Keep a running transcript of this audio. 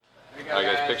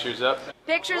Alright guys, pictures up.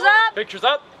 Pictures up. Pictures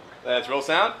up. Let's roll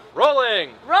sound.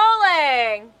 Rolling.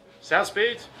 Rolling. Sound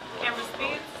speeds. Camera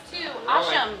speeds. 2.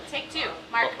 Asham. Take 2.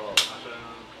 Mark.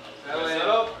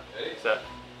 Set.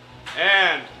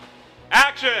 And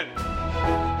action.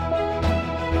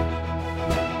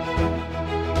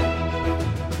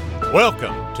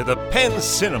 Welcome to the Penn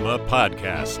Cinema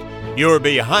Podcast, your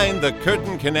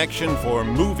behind-the-curtain connection for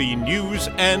movie news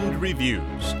and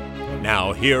reviews.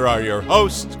 Now here are your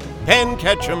hosts, Penn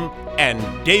Ketchum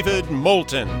and David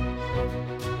Moulton.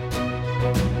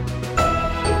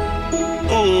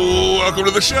 Oh, welcome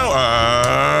to the show.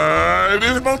 I'm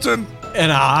David Moulton.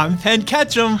 And I'm Penn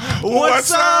Ketchum.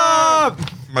 What's up?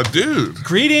 My dude.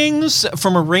 Greetings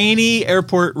from a rainy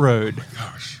airport road.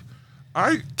 Gosh.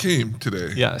 I came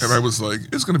today. Yes. And I was like,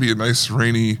 it's going to be a nice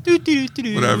rainy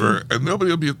whatever. And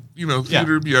nobody will be,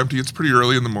 theater will be empty. It's pretty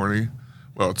early in the morning.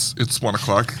 Well, it's 1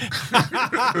 o'clock.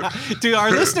 Do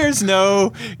our listeners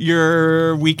know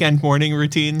your weekend morning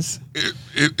routines?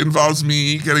 It involves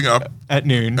me getting up at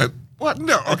noon. What?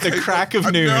 No. At the crack of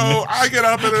noon. No, I get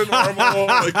up at a normal,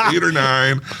 8 or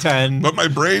 9. 10. But my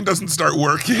brain doesn't start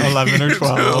working 11 or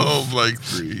 12. Until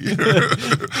 3.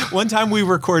 One time we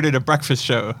recorded a breakfast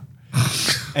show.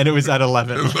 And it was at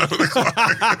 11. 11 o'clock.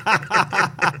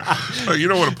 You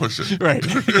don't want to push it. Right.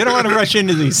 You don't want to rush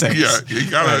into these things. Yeah, you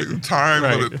got to time,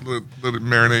 Right. let it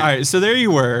marinate. All right, so there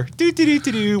you were,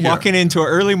 walking into an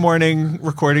early morning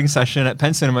recording session at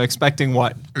Penn Cinema, expecting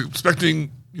what?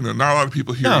 Expecting, not a lot of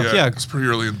people here yet. Yeah. It's pretty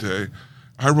early in the day.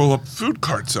 I roll up food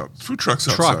trucks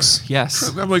outside. Trucks,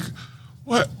 yes. I'm like,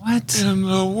 what in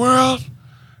the world?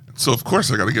 So, of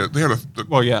course, I got to get, they had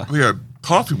they had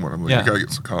coffee one. I'm like, I got to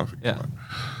get some coffee. Yeah. Come on.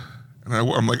 And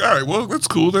I'm like, all right, well, that's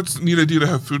cool. That's a neat idea to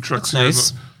have food trucks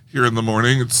here in the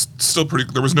morning. It's still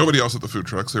pretty, there was nobody else at the food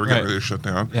trucks. They were getting ready to shut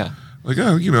down. Yeah. Like,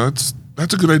 that's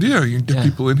a good idea. You can get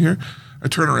people in here. I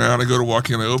turn around, I go to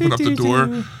walk in, I open up the door.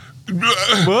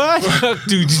 What?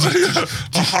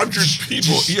 100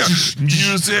 people. Yeah.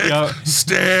 Music,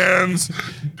 stands,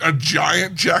 a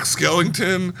giant Jack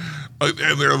Skellington.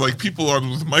 And there are like people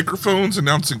on with microphones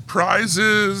announcing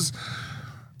prizes.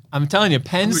 I'm telling you,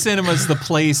 Penn Cinema's the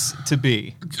place to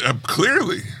be.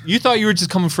 Clearly. You thought you were just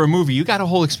coming for a movie. You got a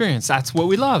whole experience. That's what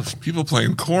we love. People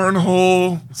playing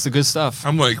cornhole. It's the good stuff.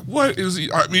 I'm like, what is he?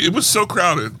 I mean, it was so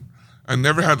crowded. I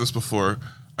never had this before.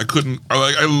 I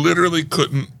literally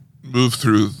couldn't move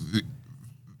through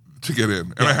to get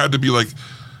in. And I had to be like,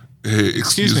 hey,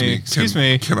 excuse me.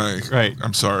 Can I? Right.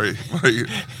 I'm sorry.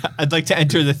 I'd like to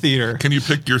enter the theater. Can you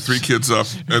pick your 3 kids up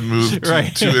and move 2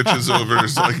 inches over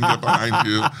so I can get behind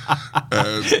you?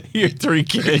 Your 3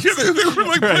 kids. Yeah, they were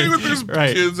like playing with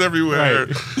their kids everywhere.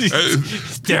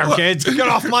 Damn kids, get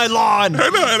off my lawn. I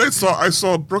know, and I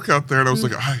saw Brooke out there, and I was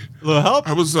like, a little help?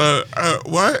 I was,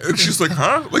 what? And she's like,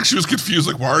 huh? Like, she was confused.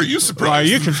 Like, why are you surprised? Why are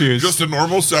you confused? Just a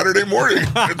normal Saturday morning.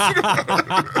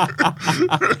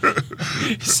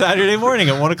 Saturday morning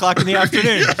at 1 o'clock in the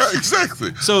afternoon. Yeah,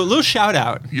 exactly. So a little shout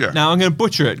out. Yeah. Now I'm going to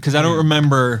butcher it because I don't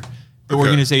remember the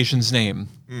organization's name.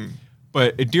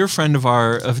 But a dear friend of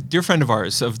ours of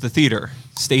the theater,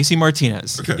 Stacy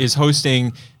Martinez, is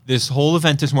hosting this whole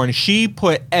event this morning. She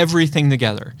put everything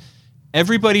together.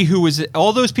 Everybody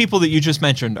all those people that you just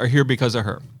mentioned are here because of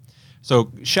her. So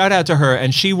shout out to her,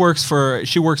 and she works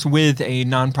with a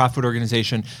nonprofit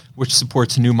organization which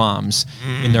supports new moms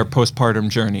in their postpartum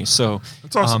journey. So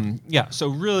that's awesome. So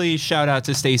really shout out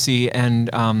to Stacy and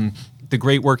the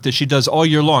great work that she does all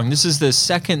year long. This is the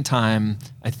second time,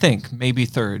 I think, maybe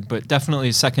third, but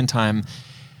definitely second time.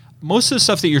 Most of the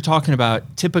stuff that you're talking about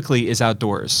typically is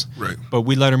outdoors. Right. But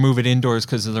we let her move it indoors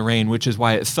because of the rain, which is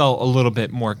why it felt a little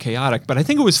bit more chaotic. But I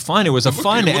think it was fun. It was a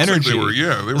fun energy. Like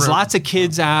there was lots of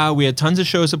kids out. We had tons of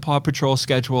shows of Paw Patrol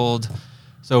scheduled.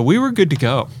 So we were good to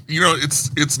go.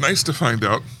 It's nice to find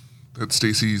out that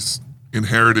Stacy's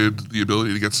inherited the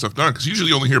ability to get stuff done, because usually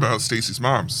you only hear about Stacy's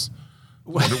moms.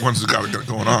 The ones that got it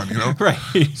going on, Right.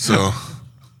 So...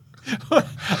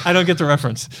 I don't get the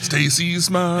reference. Stacy's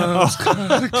moms.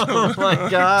 Oh my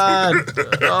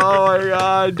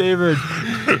God, David.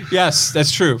 Yes,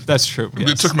 that's true. That's true.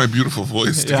 Yes. It took my beautiful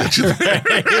voice to get you there.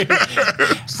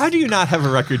 How do you not have a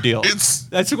record deal?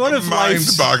 That's one of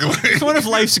mind-boggling. It's one of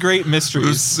life's great mysteries.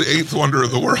 It's the 8th wonder of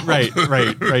the world. Right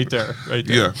there.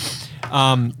 Yeah.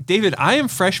 David, I am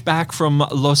fresh back from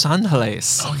Los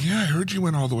Angeles. Oh, yeah. I heard you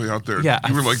went all the way out there. Yeah.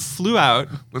 You were like, flew out.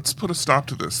 Let's put a stop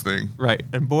to this thing. Right.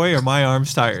 And boy, are my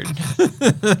arms tired.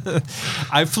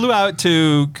 I flew out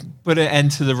to put an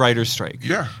end to the writer's strike.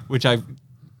 Yeah. Which I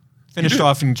finished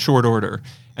off in short order.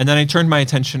 And then I turned my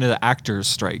attention to the actors'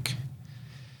 strike.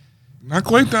 Not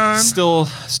quite done. Still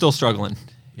struggling.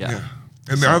 Yeah.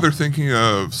 And now they're thinking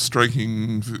of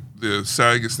striking. The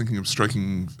SAG is thinking of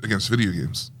striking against video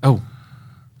games. Oh,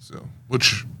 So,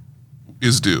 which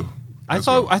is due. I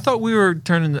thought we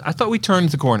turned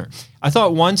the corner. I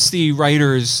thought once the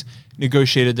writers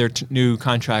negotiated their new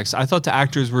contracts, I thought the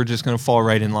actors were just going to fall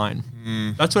right in line.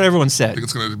 That's what everyone I said. think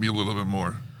it's going to be a little bit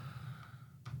more.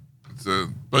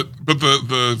 But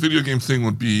the video game thing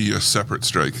would be a separate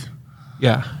strike.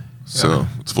 Yeah. So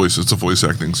it's a voice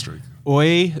acting strike.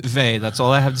 Oy vey. That's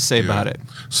all I have to say about it.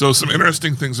 So some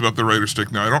interesting things about the writer's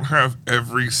strike. Now I don't have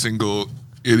every single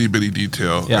itty bitty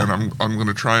detail, and I'm going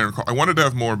to try and recall. I wanted to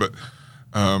have more, but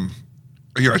I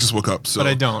just woke up. So But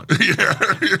I don't. yeah.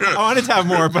 I wanted to have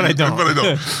more, but I don't. But I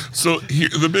don't. So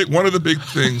one of the big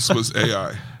things was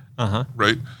AI,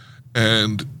 right?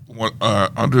 And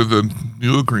under the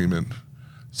new agreement,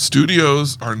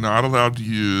 studios are not allowed to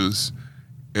use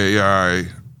AI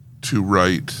to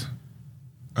write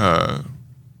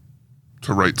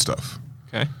stuff.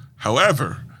 Okay.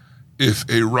 However, if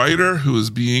a writer who is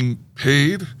being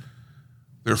paid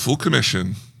their full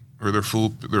commission or their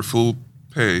full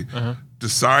pay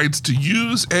decides to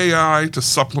use AI to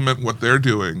supplement what they're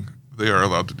doing, they are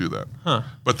allowed to do that. Huh.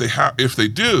 But if they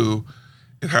do,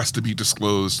 it has to be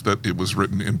disclosed that it was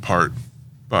written in part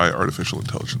by artificial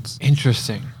intelligence.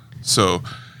 Interesting. So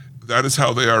that is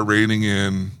how they are reining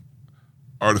in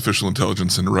artificial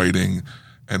intelligence in writing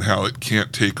and how it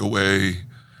can't take away.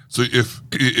 So if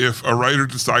a writer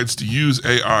decides to use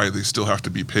AI, they still have to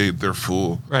be paid their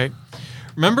full. Right.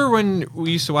 Remember when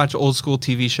we used to watch old school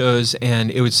TV shows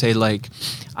and it would say like,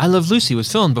 I Love Lucy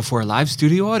was filmed before a live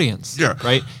studio audience. Yeah.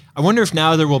 Right? I wonder if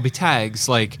now there will be tags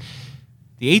like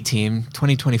the A-Team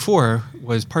 2024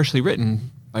 was partially written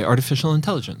by artificial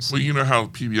intelligence. Well, you know how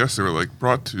PBS, they were like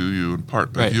brought to you in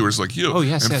part by Right. viewers like you. Oh,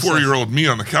 yes, and yes, 4-year-old me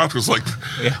on the couch was like,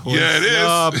 yeah, it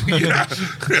is. Yeah.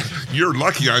 You're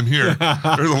lucky I'm here.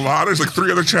 There's like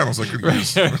 3 other channels I could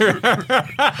use.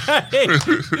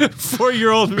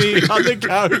 4-year-old me on the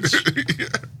couch.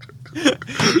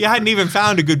 You hadn't even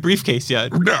found a good briefcase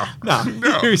yet. No.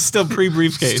 You're still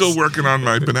pre-briefcase. Still working on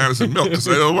my bananas and milk because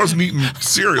I wasn't eating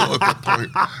cereal at that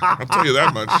point. I'll tell you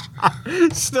that much.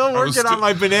 Still working on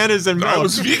my bananas and milk. I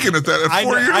was vegan at that. At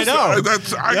 4 years, I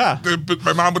know.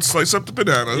 My mom would slice up the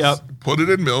bananas, put it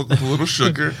in milk with a little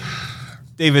sugar.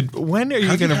 David, when are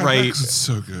you going to write? It's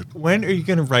so good. When are you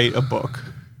going to write a book?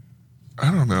 I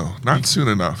don't know. Not soon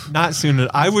enough. Not soon enough.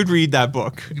 I would read that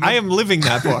book. I am living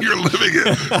that book. You're living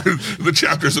it. The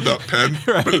chapter's about Penn.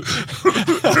 Right.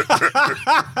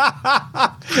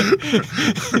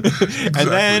 And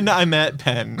then I met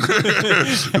Penn.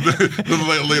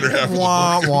 the later half of the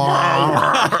Wah, book.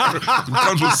 wah. It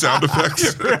comes with sound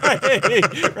effects.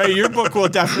 Right. Your book will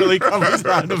definitely come with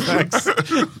sound effects.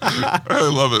 I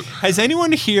love it. Has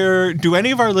anyone here, do any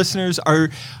of our listeners, are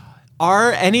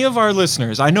any of our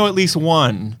listeners, I know at least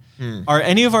one, are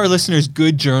any of our listeners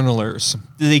good journalers?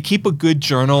 Do they keep a good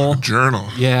journal? Journal.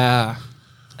 Yeah.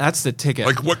 That's the ticket.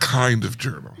 Like what kind of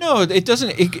journal? No, it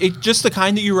doesn't. It just the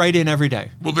kind that you write in every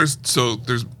day. Well,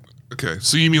 okay.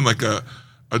 So you mean like a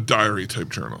diary type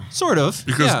journal? Sort of.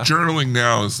 Because yeah. journaling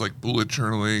now is like bullet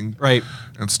journaling, Right.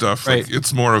 and stuff. Right. Like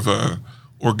it's more of a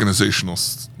organizational,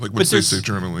 like what they there's- say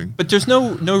journaling. But there's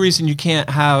no reason you can't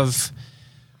have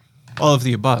all of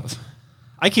the above.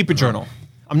 I keep a journal.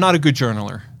 I'm not a good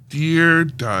journaler. Dear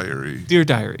diary. Dear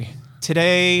diary,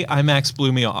 today IMAX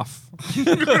blew me off.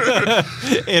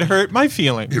 It hurt my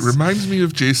feelings. It reminds me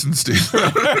of Jason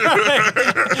Statham.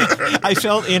 I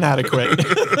felt inadequate.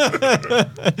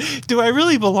 Do I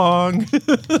really belong?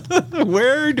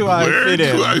 Where do I Where fit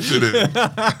in? do I fit in?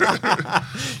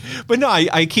 But no,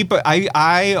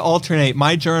 I alternate.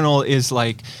 My journal is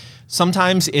like,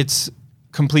 sometimes it's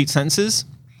complete sentences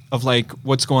of like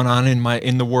what's going on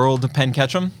in the world of Penn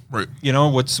Ketchum. Right. You know,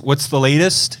 what's the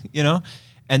latest, you know?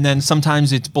 And then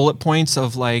sometimes it's bullet points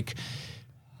of like,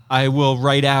 I will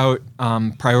write out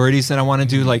priorities that I want to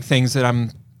do, like things that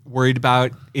I'm worried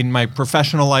about in my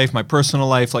professional life, my personal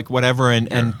life, like whatever,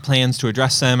 and plans to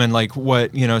address them, and like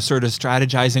what, you know, sort of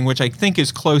strategizing, which I think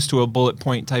is close to a bullet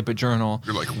point type of journal.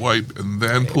 You're like wipe and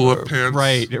then pull up pants.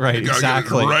 Right, You gotta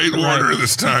exactly. get it right order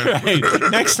this time. Right.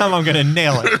 Next time I'm gonna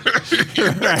nail it.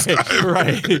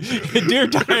 Right. Dear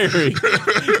diary.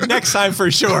 Next time for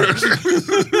sure.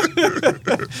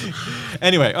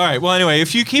 Anyway, all right. Well, anyway,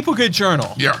 if you keep a good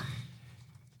journal, Yeah,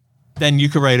 then you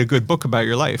could write a good book about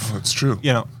your life. that's true.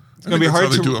 You know, it's I gonna think be that's hard how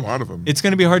they to do a lot of them. It's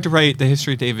going to be hard to write the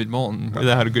history of David Moulton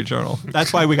without a good journal.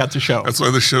 That's why we got the show. That's why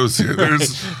the show's here.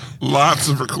 There's lots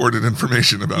of recorded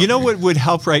information about You know me. what would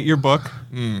help write your book?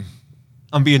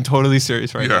 I'm being totally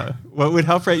serious right Yeah. now. What would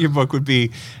help write your book would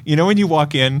be, you know, when you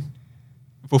walk in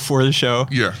before the show.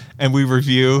 Yeah. And we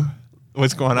review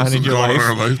what's going on in your going on life. in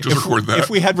our life. Just record that. If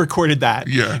we had recorded that.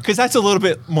 Yeah. Because that's a little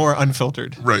bit more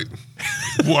unfiltered. Right.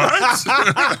 What?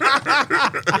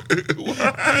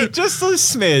 Just a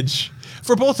smidge.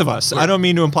 For both of us. I don't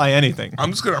mean to imply anything.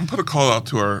 I'm put a call out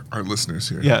to our listeners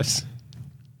here. Yes.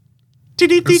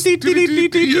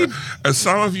 Yeah. As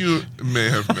some of you may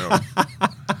have known,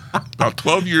 about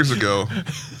 12 years ago,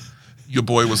 your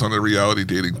boy was on a reality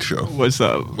dating show. What's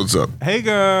up? What's up? Hey,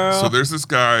 girl. So there's this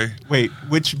guy. Wait,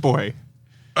 which boy?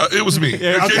 It was me.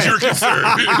 Yeah, in case okay. you were concerned.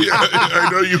 Yeah, I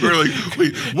know you were like,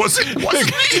 wait, was it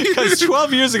me? Because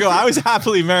 12 years ago, I was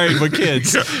happily married with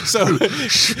kids. Yeah. So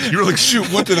You were like, shoot,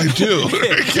 what did I do?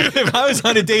 if I was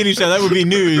on a dating show, that would be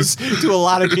news to a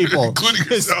lot of people, Including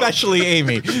yourself. especially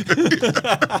Amy.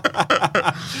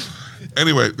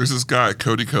 Anyway, there's this guy,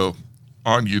 Cody Co,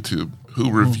 on YouTube who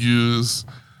reviews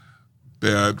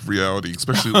bad reality,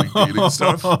 especially like dating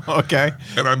stuff. Okay.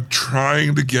 And I'm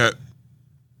trying to get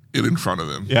it in front of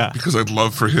him. Yeah. Because I'd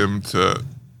love for him to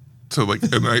like,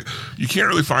 and you can't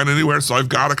really find it anywhere, so I've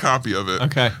got a copy of it.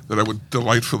 Okay. That I would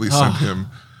delightfully send him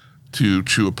to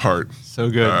chew apart. So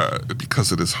good.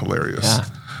 Because it is hilarious.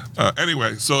 Yeah.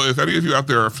 Anyway, so if any of you out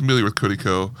there are familiar with Cody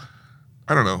Co,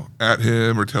 I don't know, at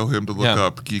him or tell him to look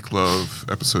up Geek Love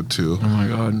episode 2. Oh my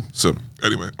God. So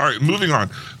anyway, all right, moving on.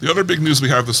 The other big news we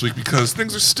have this week, because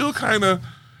things are still kind of,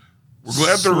 we're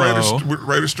glad the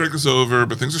writer's strike is over,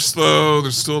 but things are slow.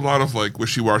 There's still a lot of like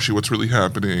wishy-washy what's really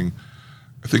happening.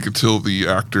 I think until the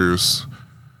actors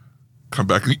come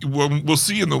back. We'll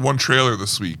see in the one trailer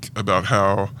this week about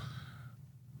how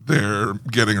they're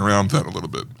getting around that a little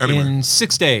bit. Anyway. In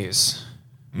 6 days,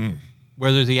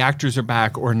 whether the actors are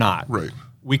back or not, Right.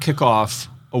 we kick off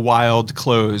a wild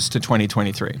close to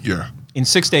 2023. Yeah. In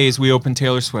 6 days, we open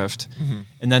Taylor Swift,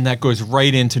 and then that goes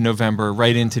right into November,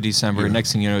 right into December. And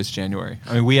next thing you know, it's January.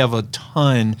 I mean, we have a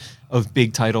ton of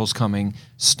big titles coming,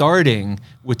 starting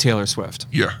with Taylor Swift.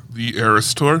 Yeah. The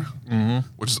Eras Tour,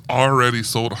 which has already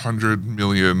sold 100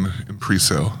 million in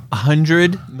pre-sale.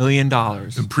 $100 million.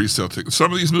 In pre-sale tickets.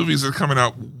 Some of these movies that are coming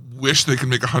out wish they could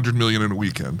make 100 million in a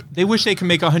weekend. They wish they could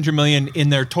make 100 million in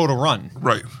their total run.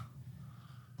 Right.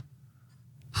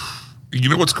 You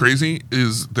know what's crazy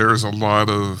is there's a lot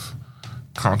of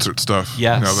concert stuff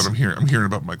Yes. now that I'm hearing. I'm hearing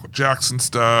about Michael Jackson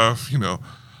stuff, you know.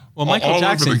 Well, all Michael over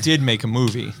Jackson the- did make a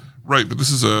movie. Right, but I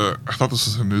thought this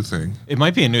was a new thing. It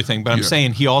might be a new thing, but I'm Yeah.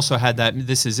 saying he also had that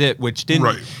This Is It, which didn't,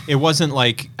 Right. it wasn't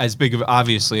like as big of,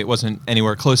 obviously it wasn't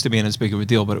anywhere close to being as big of a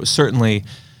deal, but it was certainly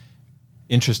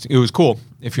interesting. It was cool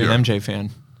if you're Yeah. an MJ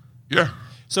fan. Yeah,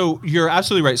 So you're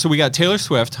absolutely right. So we got Taylor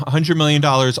Swift, $100 million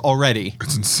already.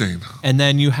 it's insane. And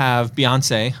then you have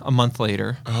Beyonce a month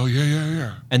later. Oh,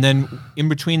 yeah. And then in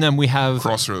between them, we have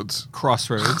Crossroads.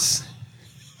 Crossroads.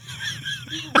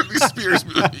 Britney Spears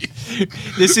movie.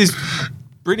 This is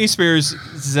Britney Spears,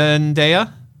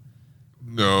 Zendaya.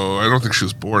 No, I don't think she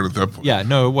was born at that point. Yeah,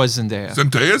 no, it was Zendaya.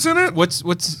 Zendaya's in it? What's,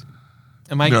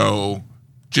 am I? No.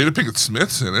 Jada Pinkett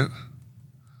Smith's in it.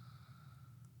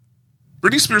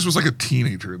 Britney Spears was like a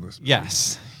teenager in this.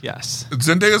 Yes.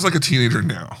 Zendaya's like a teenager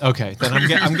now. Okay, then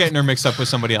I'm getting her mixed up with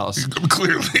somebody else.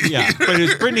 Clearly. Yeah, but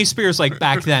it's Britney Spears like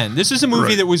back then. This is a movie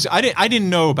Right. that was I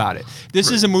didn't know about it. This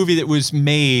is a movie that was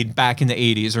made back in the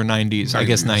 80s or 90s. I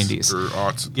guess 90s. Or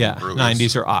aughts. Yeah, earliest.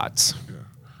 90s or aughts. Yeah.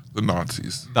 The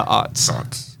Nazis. The aughts.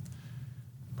 Aughts.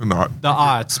 The The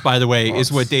aughts, by the way,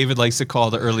 is what David likes to call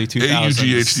the early 2000s.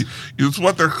 AUGHT. It's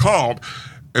what they're called.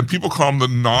 And people call them the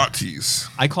Naughties.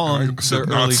 I call them I the said early.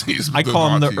 Nazis, but I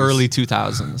call them the Naughties. early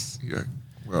 2000s Yeah.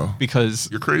 Well, because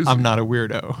You're crazy. I'm not a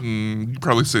weirdo. you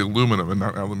probably say aluminum and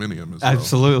not aluminium as well.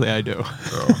 Absolutely, I do.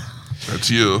 So, that's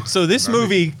you. So this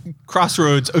movie,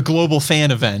 Crossroads, a global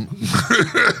fan event.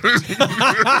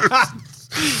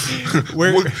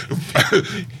 Where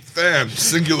Fan,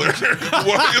 singular.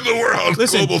 What in the world?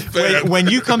 Listen, Global fan. when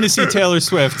you come to see Taylor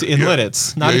Swift in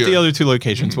Lidditz, not Yeah, at the yeah. other two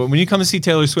locations, but when you come to see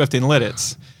Taylor Swift in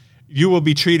Lidditz, you will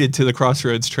be treated to the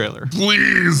Crossroads trailer.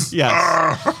 Please. Yes.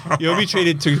 Ah. You'll be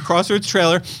treated to Crossroads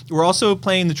trailer. We're also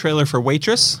playing the trailer for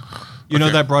Waitress. You know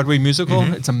Okay. that Broadway musical?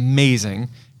 It's amazing.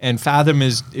 And Fathom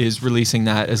is releasing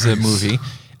that as a movie.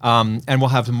 And we'll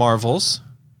have the Marvels,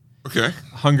 Okay.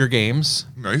 Hunger Games,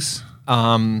 Nice.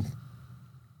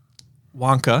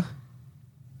 Wonka,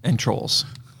 and Trolls.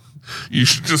 You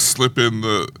should just slip in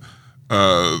the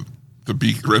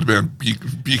Red Band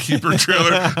Beekeeper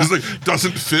trailer. It's like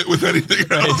doesn't fit with anything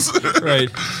else. Right.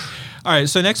 All right.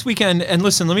 So next weekend, and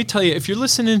listen, let me tell you, if you're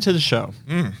listening to the show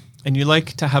and you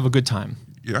like to have a good time,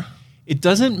 Yeah. it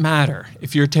doesn't matter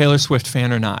if you're a Taylor Swift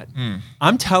fan or not.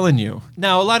 I'm telling you.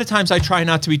 Now, a lot of times I try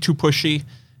not to be too pushy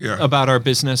about our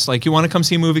business. Like, you want to come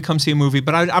see a movie, come see a movie.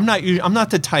 But I'm not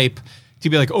the type to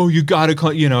be like, oh, you gotta come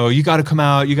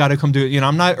out, you gotta come do it.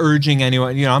 I'm not urging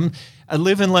anyone. I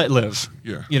live and let live.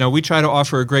 Yeah. We try to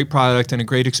offer a great product and a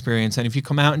great experience. And if you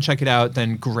come out and check it out,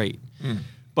 then great.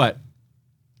 But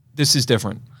this is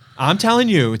different. I'm telling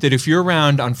you that if you're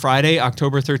around on Friday,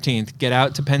 October 13th, get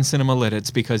out to Penn Cinema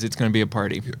Lidditz because it's going to be a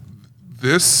party. Yeah.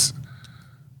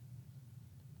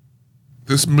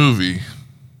 This movie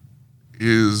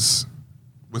is,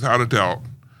 without a doubt,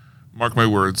 mark my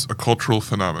words, a cultural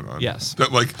phenomenon. Yes.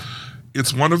 That, like,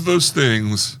 it's one of those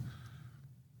things,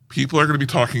 people are going to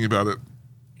be talking about it.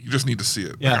 You just need to see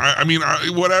it. Yeah. I mean,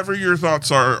 whatever your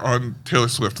thoughts are on Taylor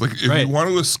Swift, like, if you want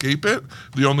to escape it,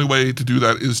 the only way to do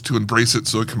that is to embrace it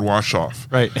so it can wash off.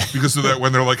 Right. Because so that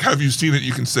when they're like, have you seen it?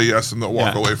 You can say yes and they'll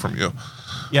walk away from you.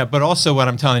 Yeah, but also what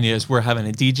I'm telling you is we're having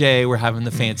a DJ, we're having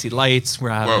the fancy lights,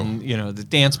 we're having, the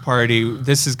dance party.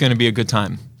 This is going to be a a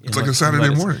It's like a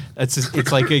Saturday morning.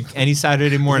 It's like any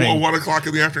Saturday morning. Well, 1 o'clock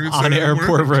in the afternoon on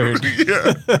Airport Road.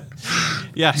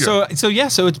 Yeah. So it's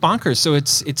bonkers. So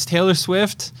it's Taylor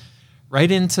Swift right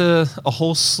into a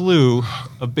whole slew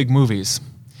of big movies,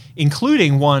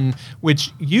 including one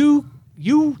which you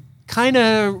kind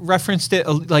of referenced it,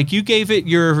 like you gave it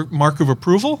your mark of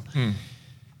approval.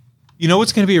 You know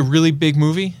what's going to be a really big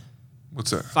movie?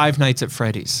 What's that? Five Nights at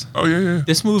Freddy's. Oh, yeah.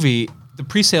 This movie, the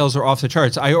pre-sales are off the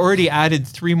charts. I already added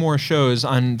 3 more shows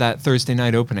on that Thursday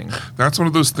night opening. That's one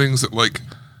of those things that, like,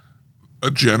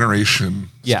 a generation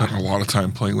spent a lot of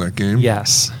time playing that game.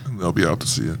 Yes. And they'll be out to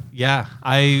see it. Yeah.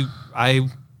 I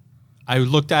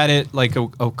looked at it like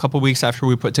a couple weeks after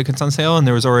we put tickets on sale, and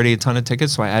there was already a ton of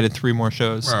tickets, so I added 3 more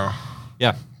shows. Wow.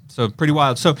 Yeah. So pretty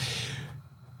wild. So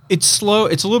it's slow.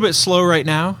 It's a little bit slow right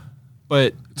now,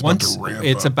 but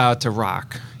it's about to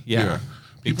rock. Yeah.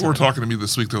 People were talking to me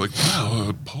this week. They're like,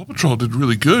 wow, Paw Patrol did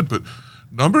really good, but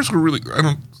numbers are really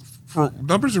down. For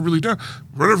whatever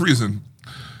reason,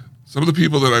 some of the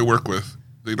people that I work with,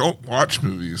 they don't watch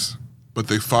movies, but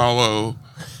they follow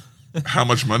how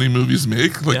much money movies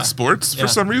make, like sports, for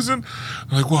some reason.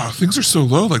 They're like, wow, things are so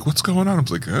low. Like, what's going on? I'm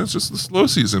like, it's just the slow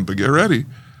season, but get ready.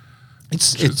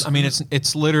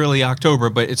 It's literally October,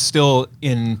 but it's still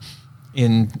in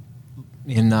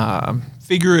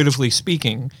figuratively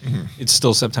speaking, it's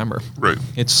still September. Right.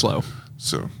 It's slow.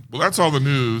 So, well, that's all the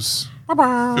news. Fit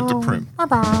to print.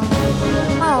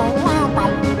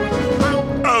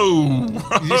 Oh,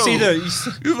 you see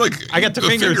I got the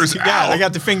fingers out. Yeah, I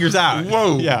got the fingers out.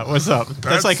 Whoa. Yeah, what's up?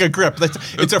 That's like a grip.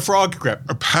 It's a frog grip.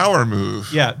 A power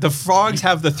move. Yeah, the frogs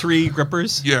have the 3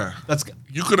 grippers. Yeah.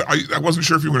 I wasn't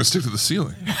sure if you were going to stick to the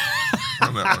ceiling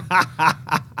on that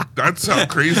one. That's how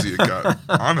crazy it got,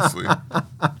 honestly.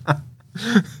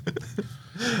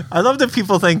 I love that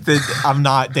people think that I'm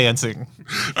not dancing.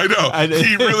 I know.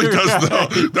 He really does, though.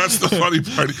 That's the funny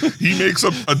part. He makes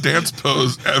up a dance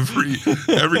pose every time.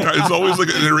 It's always like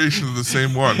an iteration of the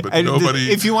same one, but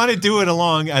nobody... If you want to do it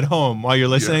along at home while you're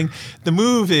listening, the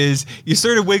move is you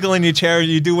sort of wiggle in your chair,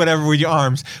 you do whatever with your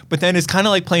arms, but then it's kind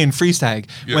of like playing freeze tag.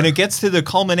 Yeah. When it gets to the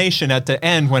culmination at the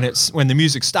end, when the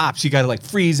music stops, you got to like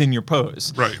freeze in your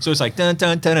pose. Right. So it's like dun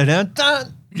dun dun dun dun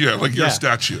dun. Yeah, like you're a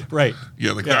statue. Right.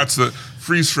 Yeah, that's the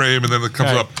freeze frame, and then it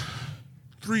comes up.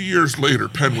 3 years later,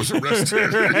 Penn was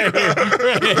arrested.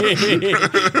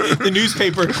 The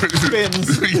newspaper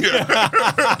spins.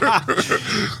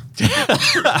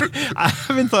 I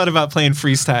haven't thought about playing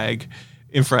freeze tag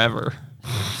in forever.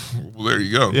 Well, there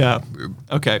you go. Yeah.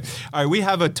 Okay. All right. We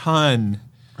have a ton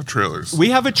of trailers. We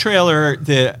have a trailer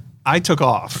that I took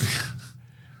off.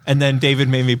 And then David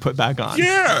made me put back on.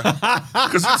 Yeah,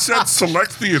 because it said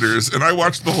select theaters, and I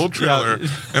watched the whole trailer,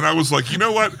 and I was like, you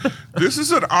know what? This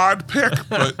is an odd pick,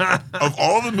 but of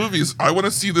all the movies, I want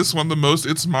to see this one the most.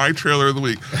 It's my trailer of the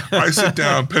week. I sit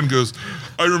down, Penn goes,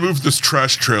 I removed this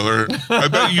trash trailer. I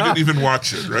bet you didn't even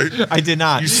watch it, right? I did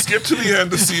not. You skipped to the end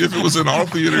to see if it was in all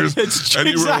theaters, and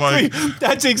you were like...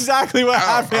 That's exactly what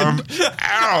happened.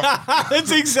 Ow.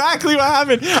 That's exactly what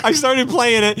happened. I started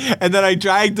playing it, and then I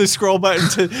dragged the scroll button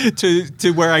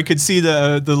to where I could see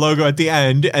the logo at the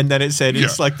end, and then it said in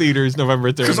select theaters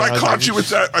November 3rd. Because I caught you with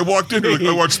that. I walked in,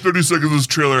 I watched 30 seconds of this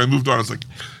trailer, I moved on. I was like...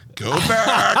 Go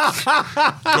back.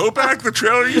 Go back. The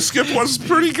trailer you skipped was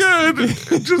pretty good.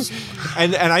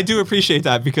 And I do appreciate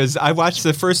that because I watched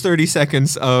the first 30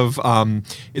 seconds of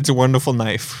It's a Wonderful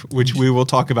Knife, which we will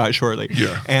talk about shortly.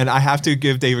 Yeah. And I have to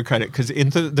give David credit because in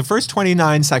the first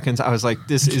 29 seconds, I was like,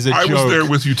 this is a joke. I was there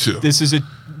with you too. This is a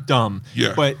dumb.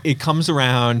 Yeah. But it comes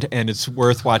around and it's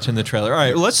worth watching the trailer. All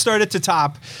right, let's start at the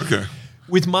top. Okay.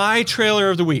 With my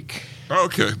trailer of the week.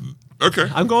 Okay.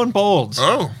 I'm going bold.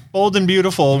 Oh. Bold and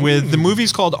beautiful with the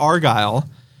movie's called Argylle,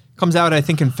 Comes out, I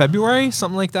think, in February,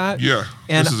 something like that. Yeah,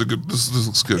 And this is a good. This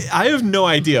looks good. I have no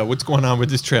idea what's going on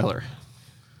with this trailer.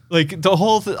 Like the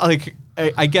whole,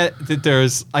 I get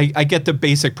that I get the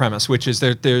basic premise, which is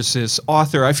that there's this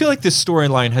author. I feel like this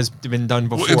storyline has been done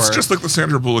before. Well, it's just like the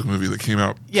Sandra Bullock movie that came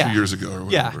out 2 years ago or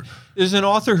whatever. Yeah. There's an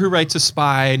author who writes a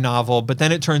spy novel, but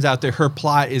then it turns out that her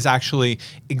plot is actually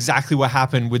exactly what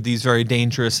happened with these very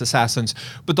dangerous assassins.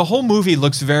 But the whole movie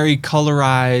looks very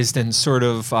colorized and sort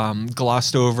of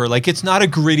glossed over. Like it's not a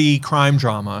gritty crime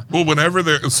drama. Well, whenever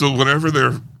they're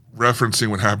referencing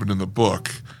what happened in the book,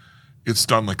 it's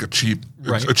done like a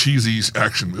cheesy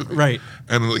action movie. Right.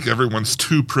 And like everyone's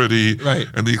too pretty. Right.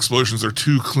 And the explosions are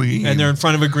too clean. And they're in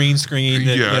front of a green screen.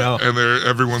 That, yeah. And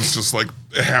everyone's just like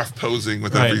half posing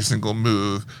with every single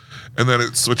move. And then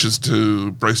it switches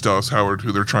to Bryce Dallas Howard,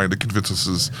 who they're trying to convince us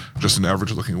is just an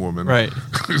average looking woman. Right.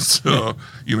 So,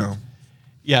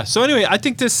 Yeah. So anyway, I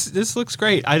think this looks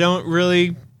great. I don't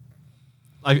really.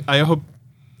 I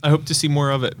hope to see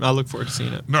more of it. I look forward to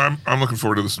seeing it. No, I'm looking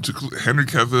forward to this too. Henry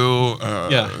Cavill.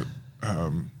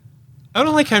 I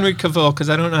don't like Henry Cavill because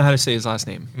I don't know how to say his last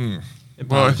name.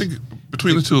 Well, I think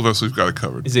between the two of us, we've got it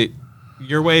covered. Is it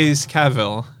your way is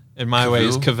Cavill and my way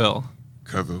is Cavill?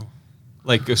 Cavill.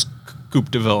 Like a Coupe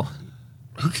de Ville.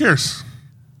 Who cares?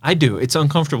 I do. It's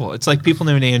uncomfortable. It's like people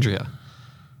named Andrea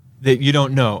that you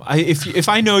don't know. If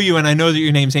I know you and I know that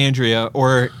your name's Andrea,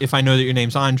 or if I know that your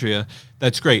name's Andrea,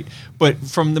 that's great. But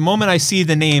from the moment I see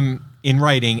the name in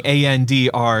writing,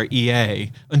 Andrea,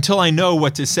 until I know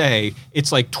what to say,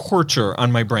 it's like torture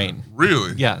on my brain.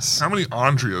 Really? Yes. How many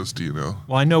Andreas do you know?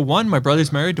 Well, I know one. My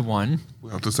brother's married to one.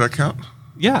 Well, does that count?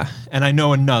 Yeah. And I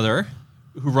know another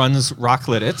who runs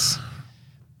Rocklititz.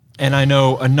 And I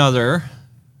know another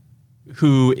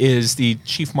who is the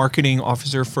chief marketing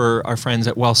officer for our friends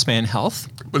at Wellspan Health.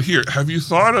 But here, have you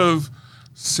thought of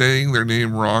saying their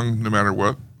name wrong no matter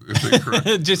what? If they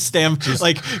correct? Just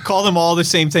call them all the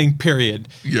same thing, period.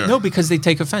 Yeah. No, because they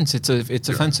take offense. It's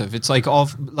offensive. It's like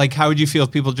how would you feel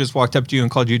if people just walked up to you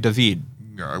and called you David?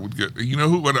 Yeah, I would get,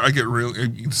 what I get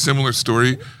really, similar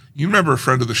story. You remember a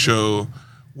friend of the show,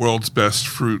 world's best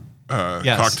fruit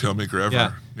cocktail maker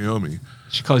ever, Naomi.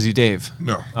 She calls you Dave.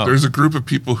 No. Oh. There's a group of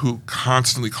people who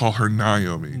constantly call her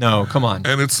Naomi. No, come on.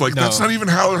 And it's like, that's not even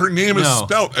how her name is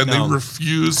spelled. And they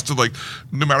refuse to,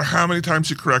 no matter how many times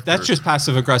you correct her. That's just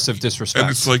passive-aggressive disrespect.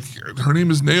 And it's like, her name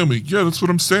is Naomi. Yeah, that's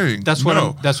what I'm saying. That's what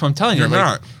I'm telling you. You're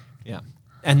not. Yeah.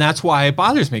 And that's why it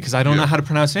bothers me, because I don't know how to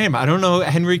pronounce the name. I don't know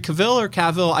Henry Cavill or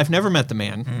Cavill. I've never met the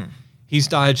man. He's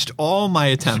dodged all my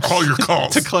attempts. All your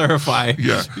calls. To clarify.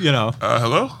 Yeah.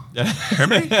 Hello?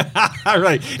 Henry?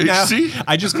 Right. HC? Now,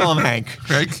 I just call him Hank.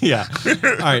 Hank? Yeah.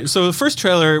 All right. So the first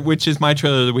trailer, which is my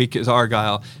trailer of the week, is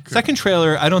Argyle. Okay. Second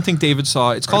trailer, I don't think David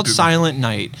saw. It's called Silent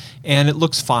Night, and it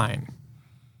looks fine.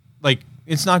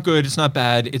 It's not good. It's not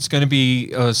bad. It's going to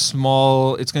be it's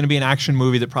going to be an action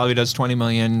movie that probably does 20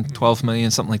 million, 12 million,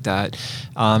 something like that.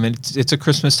 And it's a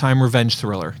Christmas time revenge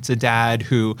thriller. It's a dad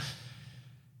who...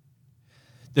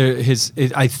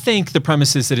 I think the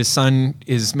premise is that his son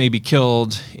is maybe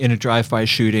killed in a drive-by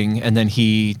shooting, and then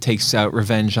he takes out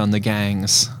revenge on the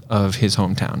gangs of his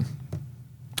hometown.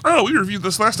 Oh, we reviewed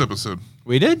this last episode.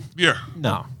 We did? Yeah.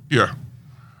 No. Yeah.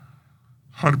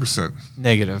 100%.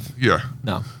 Negative. Yeah.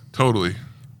 No. Totally.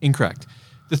 Incorrect.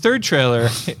 The third trailer,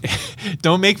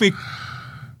 don't make me...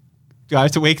 Do I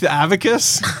have to wake the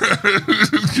abacus? He's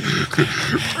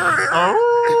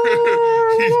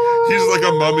like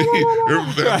a mummy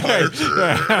vampire.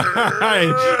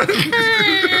 Right.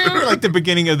 Like the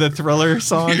beginning of the Thriller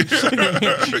song.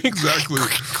 Yeah, exactly.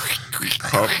 The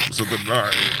comes of the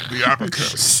night, the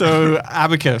abacus. So,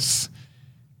 abacus.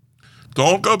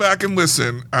 Don't go back and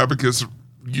listen, abacus.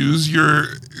 Use your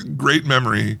great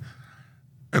memory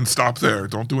and stop there.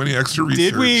 Don't do any extra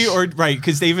research. Did we? Right,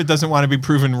 because David doesn't want to be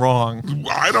proven wrong.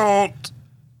 I don't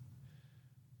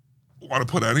want to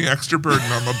put any extra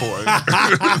burden on the boy.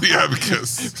 The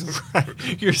abacus.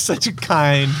 Right. You're such a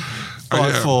kind,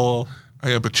 thoughtful... I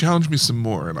am, but challenge me some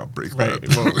more and I'll break that.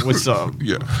 Well, what's up?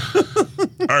 Yeah.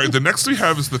 All right, the next we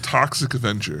have is The Toxic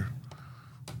Avenger.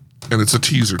 And it's a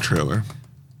teaser trailer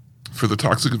for The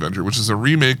Toxic Avenger, which is a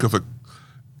remake of a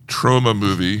Troma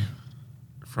movie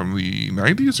from the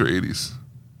 90s or 80s.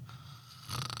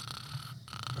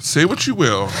 Say what you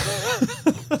will.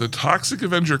 The Toxic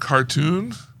Avenger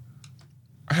cartoon,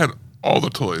 I had all the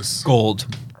toys. Gold.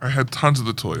 I had tons of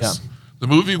the toys. Yeah. The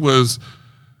movie was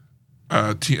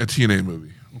a TNA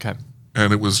movie. Okay.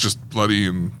 And it was just bloody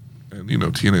and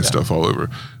TNA stuff all over.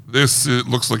 This, it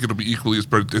looks like it'll be equally as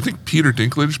bloody. I think Peter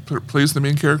Dinklage plays the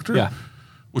main character. Yeah.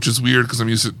 Which is weird because I'm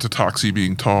used to Toxie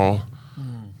being tall.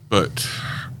 But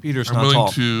Peter's I'm not willing tall.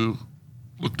 to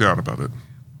look down about it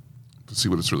to see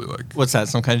what it's really like. What's that?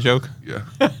 Some kind of joke? Yeah,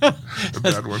 a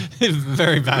bad one.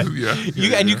 Very bad. Yeah,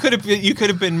 You could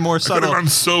have been more I could subtle. have gone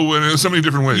so many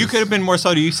different ways. You could have been more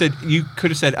subtle. You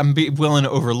could have said, "I'm willing to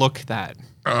overlook that."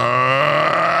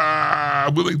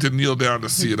 I'm willing to kneel down to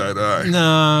see it eye to eye.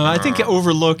 No, I think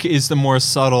overlook is the more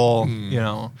subtle.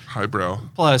 Highbrow.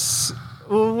 Plus,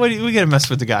 we gotta mess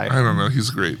with the guy. I don't know. He's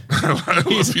great. I love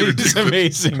He's Peter Dinklage.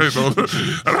 amazing. I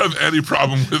don't have any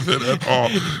problem with it at all.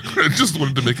 I just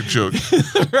wanted to make a joke.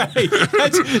 Right.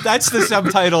 That's the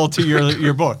subtitle to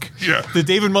your book. Yeah. The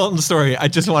David Moulton story. I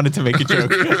just wanted to make a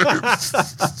joke.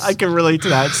 I can relate to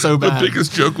that so The bad.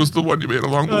 biggest joke was the one you made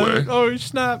along the way. Oh,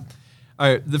 snap. All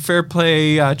right, the Fair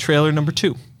Play trailer number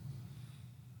 2.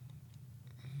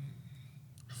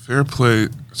 Fair Play.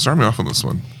 Start me off on this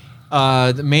one.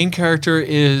 The main character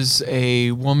is a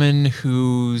woman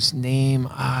whose name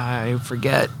I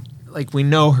forget. Like, we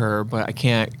know her, but I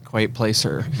can't quite place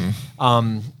her.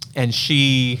 And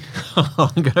she,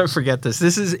 I'm gonna forget this.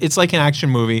 It's like an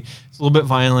action movie. It's a little bit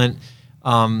violent.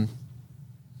 I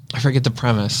forget the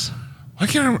premise. I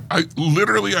can't. I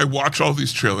watch all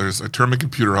these trailers. I turn my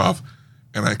computer off,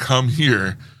 and I come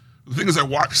here. The thing is, I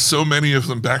watch so many of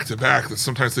them back to back that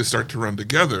sometimes they start to run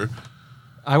together.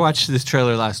 I watched this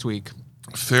trailer last week.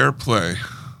 Fair Play.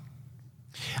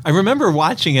 I remember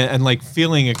watching it and like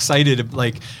feeling excited.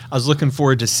 Like I was looking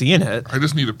forward to seeing it. I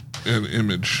just need an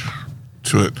image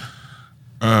to it.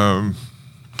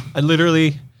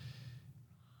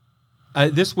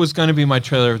 This was going to be my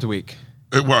trailer of the week.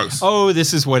 It was. Oh,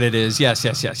 this is what it is. Yes.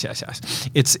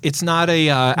 It's not a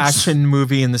action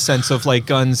movie in the sense of like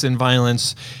guns and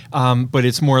violence, but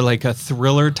it's more like a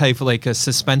thriller type, like a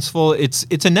suspenseful. It's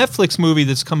a Netflix movie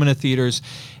that's coming to theaters,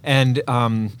 and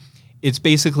it's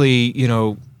basically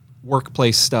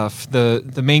workplace stuff.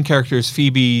 The main character is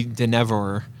Phoebe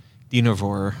Dinevor.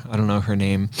 I don't know her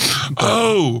name.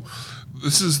 Oh.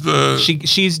 This is the...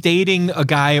 She's dating a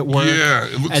guy at work. Yeah,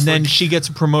 it looks and then like... she gets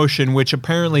a promotion, which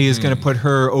apparently is going to put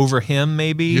her over him,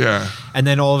 maybe. Yeah. And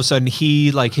then all of a sudden,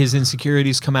 his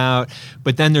insecurities come out.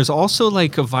 But then there's also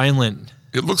like a violent...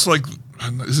 It looks like...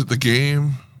 Is it The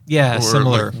Game? Yeah, or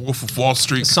similar. Like Wolf of Wall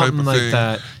Street Something type of like thing?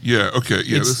 that. Yeah, okay.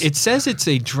 Yeah, It says it's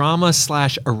a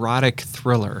drama/erotic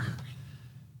thriller.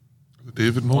 The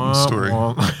David Moulton story.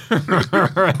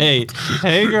 Right.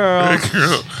 Hey, girl. Hey,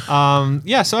 girl.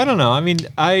 Yeah, so I don't know. I mean,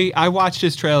 I watched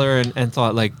this trailer and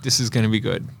thought, like, this is going to be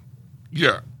good.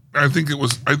 Yeah, I think it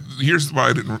was... here's why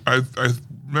I didn't... I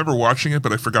remember watching it,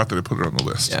 but I forgot that I put it on the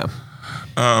list.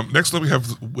 Yeah. Next up, we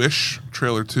have Wish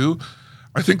trailer 2.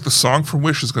 I think the song from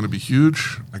Wish is going to be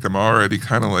huge. Like, I'm already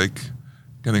kind of, like,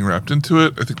 getting wrapped into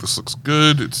it. I think this looks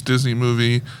good. It's a Disney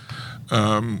movie.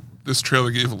 This trailer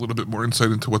gave a little bit more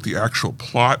insight into what the actual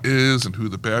plot is and who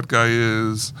the bad guy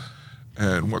is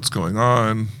and what's going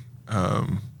on.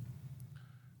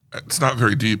 It's not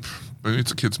very deep. I mean,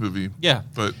 it's a kid's movie. Yeah.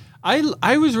 But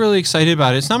I was really excited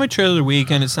about it. It's not my trailer of the week,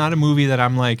 and it's not a movie that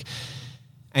I'm, like,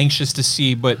 anxious to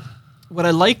see. But what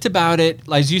I liked about it,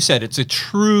 as you said, it's a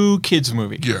true kids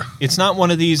movie. Yeah. It's not one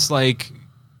of these, like,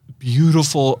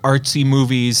 beautiful, artsy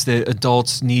movies that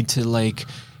adults need to, like,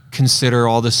 consider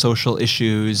all the social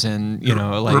issues and,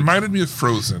 like... It reminded me of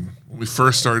Frozen when we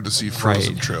first started to see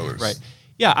Frozen trailers. Right.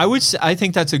 Yeah, I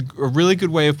think that's a really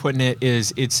good way of putting it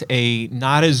is it's a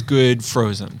not as good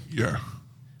Frozen. Yeah.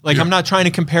 Like, Yeah. I'm not trying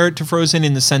to compare it to Frozen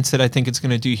in the sense that I think it's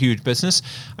going to do huge business.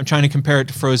 I'm trying to compare it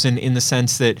to Frozen in the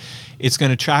sense that it's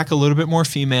going to track a little bit more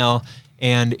female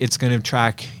and it's going to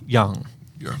track young.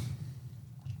 Yeah.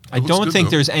 I don't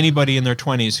think there's anybody in their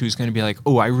 20s who's going to be like,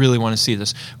 oh, I really want to see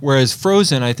this. Whereas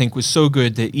Frozen, I think, was so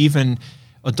good that even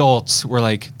adults were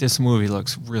like, this movie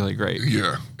looks really great.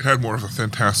 Yeah. It had more of a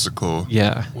fantastical...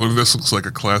 Yeah. Well, this looks like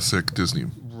a classic Disney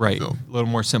film. A little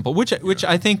more simple, which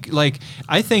I think, like,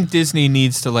 I think Disney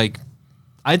needs to, like,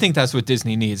 I think that's what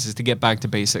Disney needs is to get back to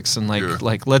basics and,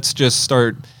 like let's just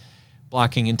start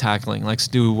blocking and tackling. Let's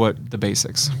do the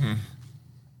basics.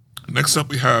 Mm-hmm. Next up,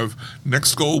 we have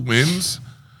Next Goal Wins.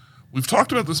 We've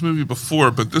talked about this movie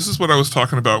before, but this is what I was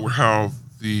talking about, where how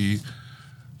the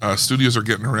studios are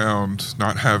getting around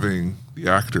not having the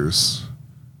actors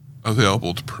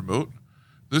available to promote.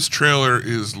 This trailer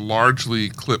is largely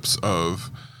clips of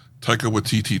Taika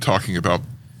Waititi talking about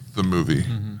the movie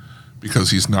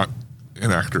because he's not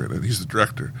an actor in it. He's the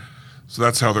director. So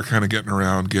that's how they're kind of getting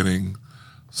around getting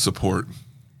support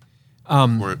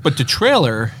for it. But the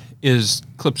trailer is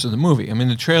clips of the movie. I mean,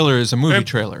 the trailer is a movie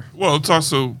trailer. Well, it's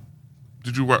also...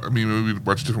 Did you watch? I mean, maybe we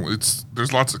watch different ones.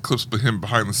 There's lots of clips of him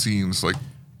behind the scenes, like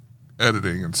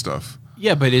editing and stuff.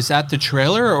 Yeah, but is that the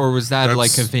trailer or was that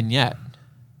like a vignette?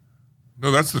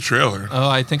 No, that's the trailer. Oh,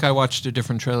 I think I watched a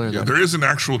different trailer. Yeah, then. there is an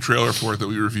actual trailer for it that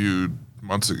we reviewed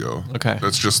months ago. Okay.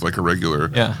 That's just like a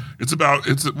regular. Yeah. It's about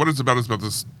what it's about is about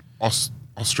this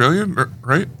Australian,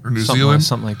 right? Or New something, Zealand?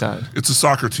 something like that. It's a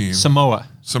soccer team. Samoan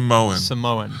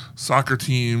Samoan soccer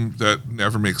team that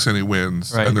never makes any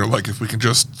wins. Right. And they're like, if we can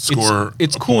just score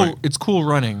It's a cool. point. It's cool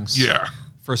runnings. Yeah.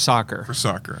 For soccer.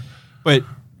 But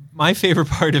my favorite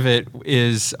part of it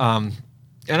is, and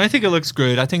I think it looks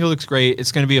good. I think it looks great.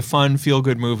 It's going to be a fun,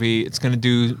 feel-good movie. It's going to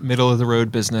do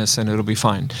middle-of-the-road business, and it'll be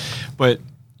fine. But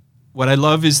what I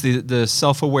love is the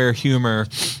self-aware humor.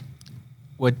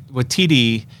 What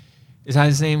TD, is that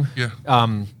his name? Yeah.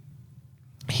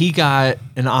 He got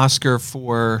an Oscar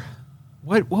for,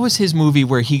 what was his movie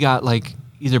where he got like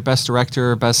either Best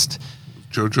Director or Best...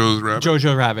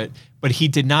 Jojo Rabbit. But he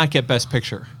did not get Best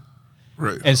Picture.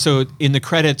 Right. And so in the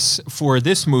credits for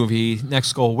this movie,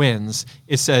 Next Goal Wins,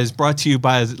 it says brought to you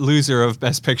by loser of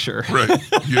Best Picture. Right.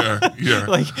 Yeah. Yeah.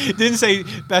 Like, it didn't say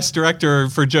Best Director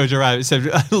for Jojo Rabbit. It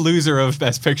said loser of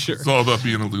Best Picture. It's all about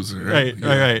being a loser. Right.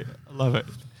 Yeah. Right. I love it.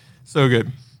 So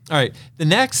good. All right. The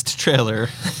next trailer.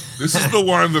 This is the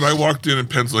one that I walked in and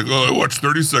Penn's like, I watched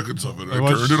 30 seconds of it. I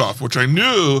turned it off, which I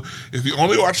knew if he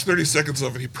only watched 30 seconds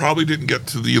of it, he probably didn't get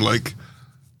to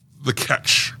the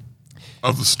catch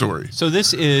of the story. So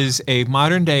this is a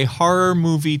modern day horror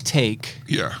movie take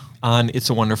on It's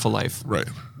a Wonderful Life. Right.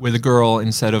 With a girl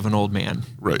instead of an old man.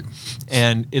 Right.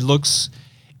 And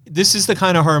this is the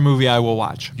kind of horror movie I will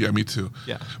watch. Yeah, me too.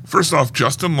 Yeah. First off,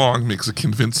 Justin Long makes a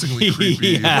convincingly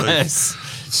creepy yes.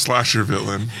 Slasher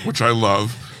villain, which I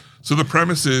love. So the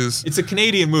premise is... It's a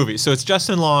Canadian movie, so it's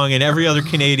Justin Long and every other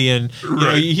Canadian.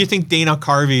 You think Dana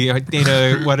Carvey, or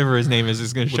Dana, whatever his name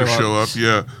is going to show up.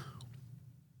 Yeah.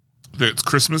 It's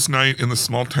Christmas night in the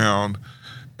small town,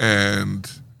 and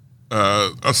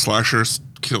a slasher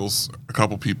kills a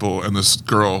couple people, and this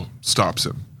girl stops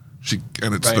him.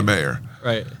 It's the mayor.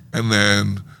 Right. And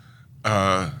then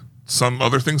some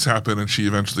other things happen, and she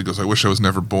eventually goes, I wish I was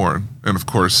never born. And of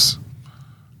course,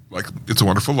 It's a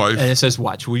Wonderful Life. And it says,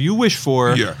 watch what you wish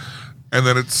for. Yeah. And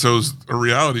then it shows a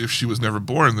reality. If she was never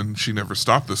born, then she never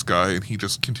stopped this guy, and he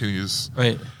just continues.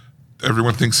 Right.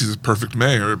 Everyone thinks he's a perfect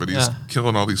mayor, but he's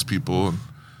killing all these people. And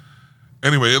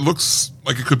anyway, it looks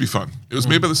like it could be fun. It was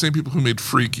made by the same people who made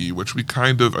Freaky, which we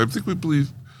I think we believe,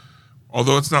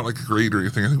 although it's not great or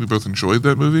anything, I think we both enjoyed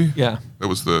that movie. Yeah. That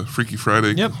was the Freaky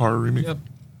Friday horror remake. Yep.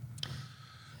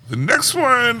 The next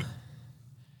one,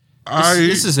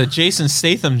 this is a Jason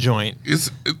Statham joint.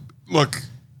 Look.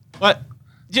 What?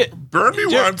 Burn me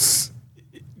once.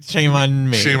 Shame on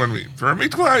me. Shame on me. Burn me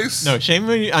twice. No, shame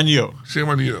on you. Shame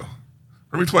on you.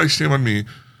 Burn me twice, shame on me.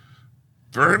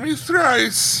 Burn me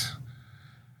thrice.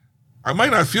 I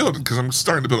might not feel it because I'm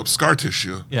starting to build up scar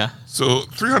tissue. Yeah. So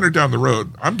 300 down the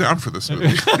road, I'm down for this movie.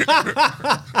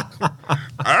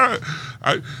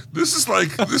 This is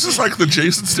like the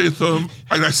Jason Statham.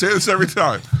 And I say this every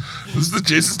time. This is the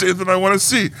Jason Statham I want to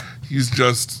see. He's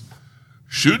just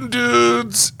shooting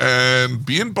dudes and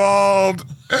being bald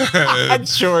and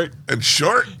short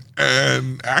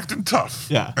and acting tough.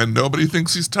 Yeah. And nobody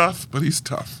thinks he's tough, but he's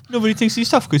tough. Nobody thinks he's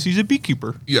tough because he's a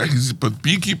beekeeper. Yeah, but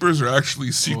beekeepers are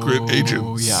actually secret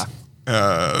agents. Oh,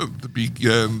 yeah.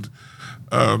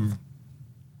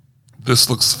 This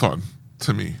looks fun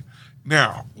to me.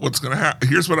 Now, what's going to happen?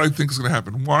 Here's what I think is going to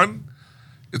happen. One,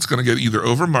 it's going to get either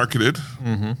over-marketed,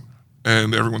 and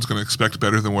everyone's going to expect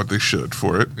better than what they should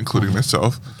for it, including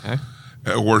myself. Okay.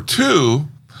 Or two,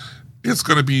 it's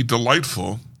going to be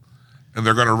delightful, and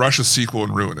they're going to rush a sequel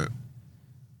and ruin it.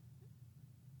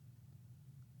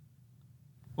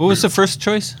 What was the first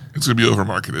choice? It's going to be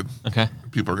over-marketed. Okay.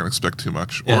 People are going to expect too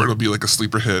much. Yeah. Or it'll be like a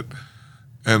sleeper hit,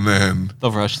 and then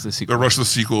they'll rush the sequel. They'll rush the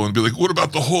sequel and be like, what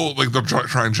about the whole, they'll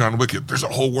try and John Wick it. There's a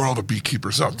whole world of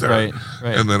beekeepers out there. Right.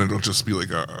 And then it'll just be like,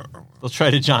 they'll try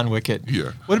to John Wick it.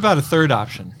 Yeah. What about a third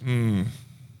option?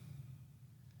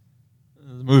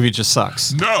 The movie just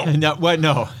sucks. No. No. What?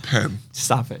 No. Penn.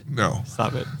 Stop it. No.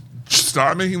 Stop it.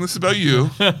 Stop making this about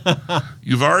you.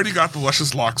 You've already got the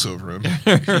luscious locks over him.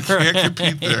 You can't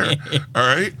compete there. All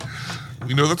right?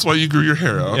 We know that's why you grew your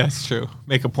hair out. Yeah, it's true.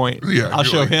 Make a point. Yeah, I'll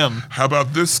show him. How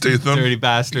about this, Statham? Dirty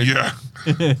bastard. Yeah.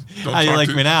 How you like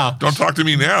me now? Don't talk to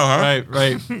me now, huh?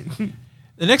 Right.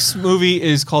 The next movie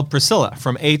is called Priscilla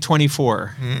from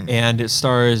A24, and it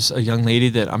stars a young lady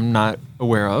that I'm not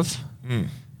aware of.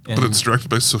 But it's directed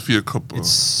by Sofia Coppola.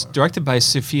 It's directed by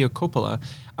Sofia Coppola.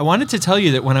 I wanted to tell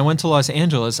you that when I went to Los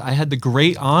Angeles, I had the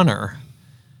great honor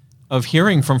of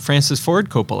hearing from Francis Ford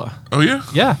Coppola. Oh, yeah?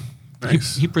 Yeah.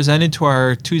 Nice. He presented to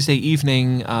our Tuesday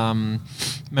evening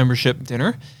membership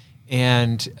dinner,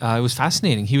 and it was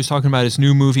fascinating. He was talking about his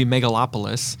new movie,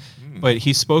 Megalopolis, but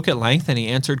he spoke at length and he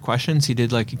answered questions. He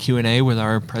did like a Q&A with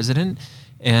our president,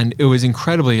 and it was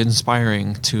incredibly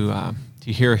inspiring to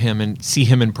hear him and see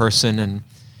him in person. And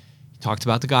he talked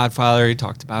about The Godfather. He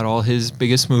talked about all his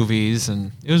biggest movies,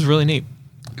 and it was really neat.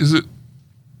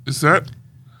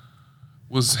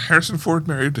 Was Harrison Ford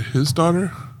married to his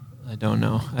daughter? I don't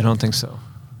know. I don't think so.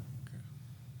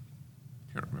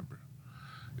 Can't remember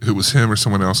if it was him or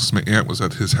someone else. 'Cause my aunt was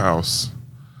at his house.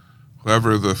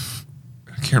 Whoever I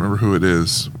can't remember who it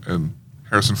is. And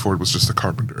Harrison Ford was just a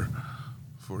carpenter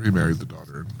before he married the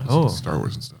daughter and Star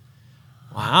Wars and stuff.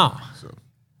 Wow. So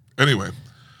anyway,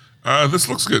 this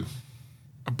looks good.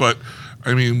 But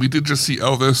I mean, we did just see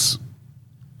Elvis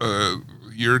a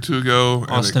year or two ago.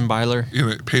 Austin Butler. And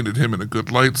it painted him in a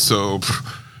good light. So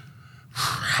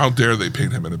how dare they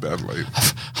paint him in a bad light?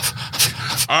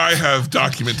 I have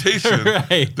documentation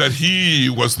Right. that he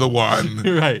was the one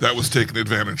Right. that was taken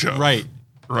advantage of. Right.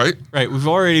 Right? Right. We've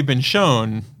already been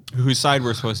shown whose side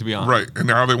we're supposed to be on. Right. And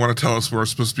now they want to tell us we're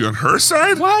supposed to be on her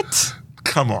side? What?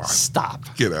 Come on.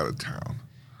 Stop. Get out of town.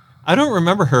 I don't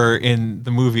remember her in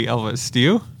the movie Elvis. Do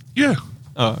you? Yeah.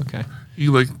 Oh, okay.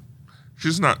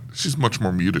 She's much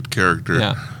more muted character.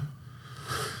 Yeah.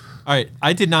 All right.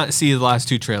 I did not see the last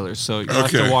two trailers, so you'll have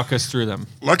to Okay. walk us through them.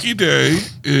 Lucky Day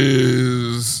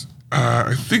is,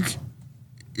 I think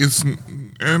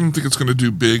I don't think it's going to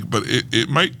do big, but it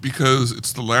might because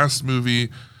it's the last movie.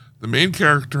 The main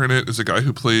character in it is a guy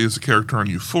who plays a character on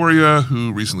Euphoria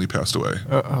who recently passed away.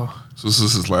 Uh-oh. So this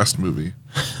is his last movie.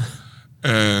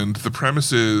 And the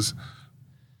premise is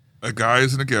a guy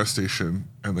is in a gas station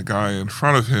and the guy in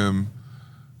front of him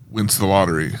wins the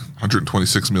lottery,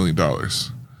 $126 million.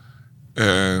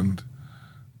 And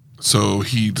so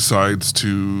he decides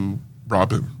to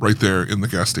rob him right there in the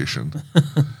gas station.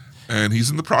 And he's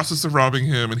in the process of robbing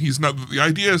him. And the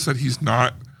idea is that he's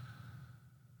not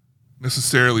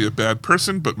necessarily a bad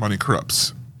person, but money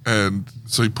corrupts. And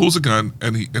so he pulls a gun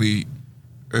and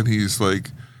he's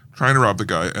like trying to rob the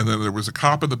guy. And then there was a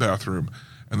cop in the bathroom,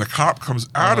 and the cop comes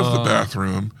out of the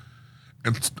bathroom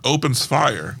and opens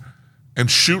fire and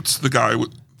shoots the guy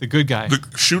The good guy.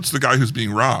 shoots the guy who's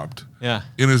being robbed. Yeah.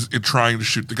 In trying to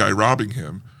shoot the guy robbing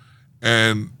him.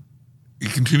 And he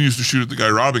continues to shoot at the guy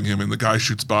robbing him, and the guy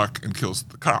shoots back and kills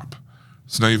the cop.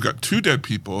 So now you've got two dead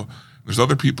people. There's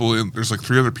like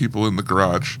 3 other people in the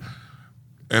garage.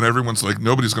 And everyone's like,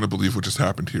 nobody's going to believe what just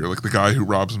happened here. Like the guy who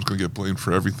robs him is going to get blamed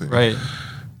for everything. Right.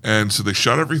 And so they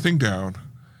shut everything down,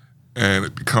 and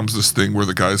it becomes this thing where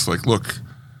the guy's like, look,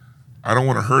 I don't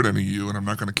want to hurt any of you, and I'm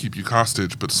not going to keep you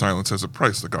hostage, but silence has a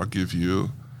price. Like, I'll give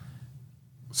you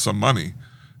some money.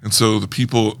 And so the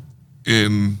people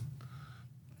in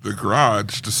the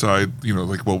garage decide,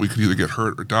 well, we could either get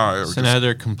hurt or die, or So now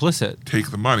they're complicit.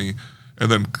 take the money. And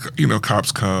then,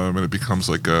 cops come, and it becomes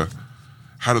like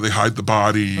how do they hide the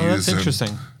bodies? Oh, that's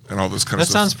interesting. And all this kind That of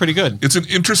stuff. sounds pretty good. It's an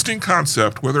interesting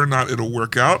concept. Whether or not it'll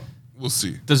work out, we'll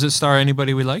see. Does it star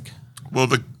anybody we like? Well,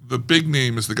 the big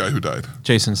name is the guy who died.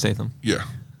 Jason Statham. Yeah,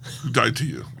 who died to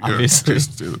you. Obviously. Yeah,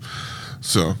 Jason Statham.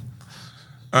 So,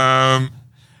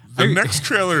 the next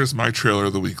trailer is my trailer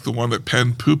of the week, the one that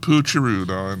Penn poo-poo chirooed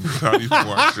on without even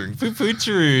watching. Poo-poo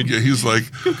chirooed. Yeah, he's like,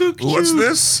 what's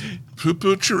this?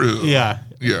 Poo-poo chiroo. Yeah.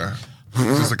 Yeah.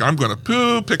 He's like, I'm going to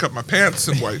poo, pick up my pants,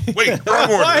 and wait,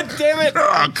 wrong order. What? Damn it.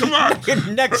 Oh, come on.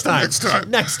 Next time. Next time.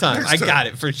 Next time. I got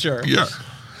it for sure. Yeah.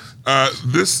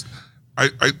 Riz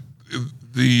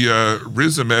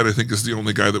Ahmed, I think, is the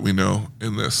only guy that we know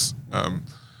in this.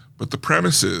 But the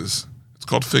premise is, it's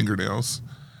called Fingernails.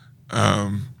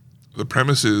 The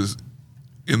premise is,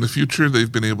 in the future,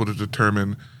 they've been able to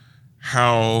determine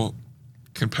how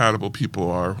compatible people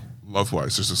are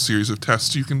love-wise. There's a series of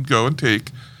tests you can go and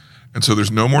take. And so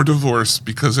there's no more divorce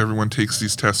because everyone takes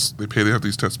these tests. They pay to have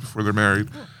these tests before they're married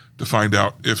to find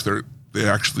out if they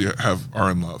actually are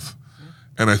in love.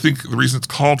 And I think the reason it's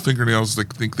called Fingernails is I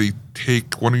think they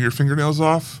take one of your fingernails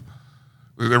off.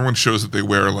 Everyone shows that they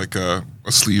wear like a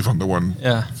sleeve on the one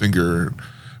finger.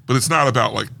 But it's not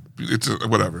about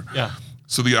whatever. Yeah.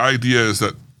 So the idea is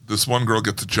that this one girl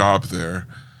gets a job there,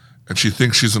 and she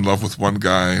thinks she's in love with one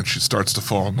guy, and she starts to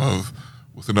fall in love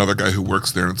with another guy who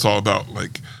works there. And it's all about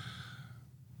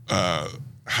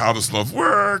how does love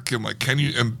work? And can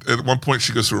you, and at one point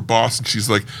she goes to her boss and she's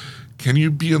like, can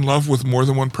you be in love with more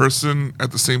than one person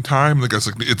at the same time? And the guy's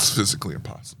like, it's physically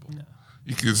impossible. No.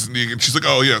 And she's like,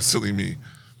 oh yeah, silly me.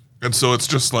 And so it's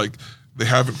just like, they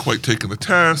haven't quite taken the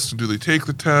test, and do they take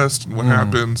the test, and what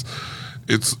happens?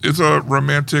 It's a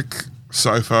romantic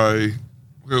sci-fi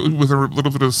with a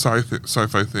little bit of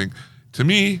sci-fi thing. To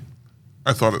me,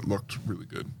 I thought it looked really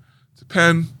good. To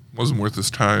Penn, wasn't worth his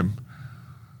time.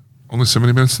 Only so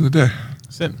many minutes in the day.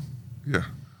 That's it. Yeah.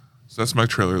 So that's my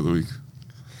trailer of the week.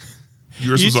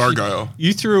 Yours was Argyle.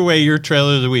 You threw away your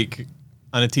trailer of the week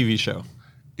on a TV show.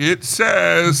 It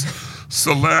says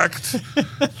select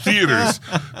theaters,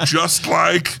 just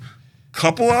like a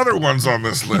couple other ones on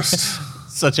this list.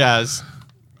 Such as?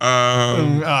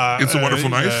 It's a Wonderful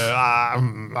Knife.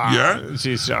 Yeah.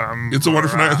 It's a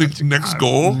Wonderful Knife. I think Next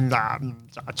Goal.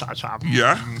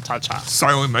 Yeah.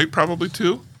 Silent Night probably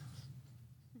too.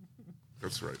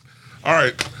 That's right. All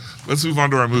right. Let's move on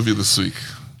to our movie this week.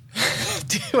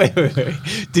 Wait.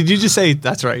 Did you just say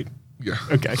that's right? Yeah.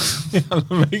 Okay. I want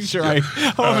to make sure I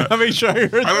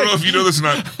heard I don't know if you know this or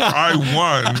not. I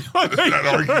won that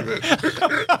argument.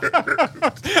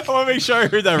 I want to make sure I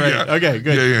heard that right. Yeah. Okay,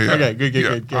 good. Yeah. Okay,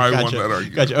 good. I Gotcha. won that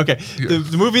argument. Gotcha. Okay. Yeah.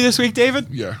 The movie this week, David?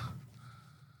 Yeah.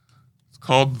 It's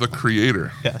called The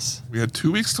Creator. Yes. We had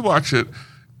 2 weeks to watch it.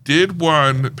 Did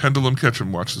one Pendulum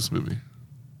Ketchum watch this movie?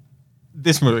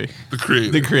 This movie. The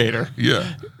Creator. The Creator.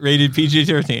 Yeah. Rated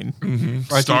PG-13. Mm-hmm. Brought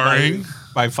to you Starring?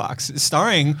 by Fox.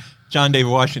 Starring John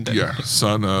David Washington. Yeah.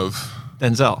 Son of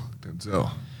Denzel.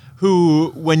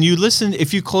 Who, when you listen,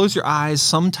 if you close your eyes,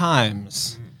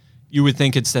 sometimes you would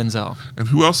think it's Denzel. And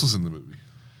who else is in the movie?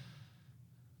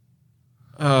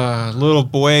 Little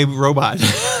boy robot.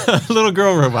 Little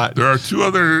girl robot. There are 2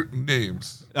 other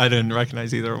names. I didn't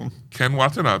recognize either of them. Ken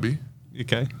Watanabe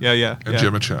Okay. Yeah. and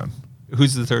Gemma Chan.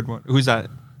 Who's the third one? Who's that?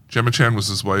 Gemma Chan was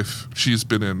his wife. She's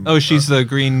been in... Oh, she's the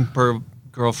green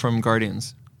girl from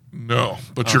Guardians. No,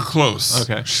 but you're close.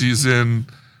 Okay. She's in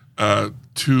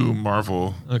 2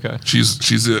 Marvel. Okay.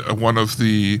 She's one of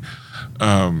the...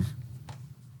 I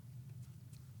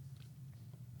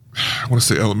want to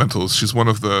say Elementals. She's one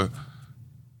of the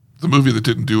movie that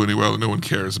didn't do any well, and no one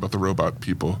cares about the robot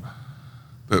people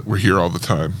that were here all the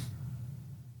time.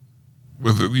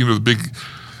 With the big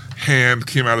hand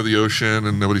came out of the ocean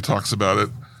and nobody talks about it.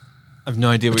 I have no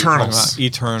idea what Eternals. you're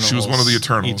talking about. Eternals. She was one of the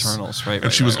Eternals. Eternals, right.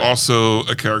 And she was also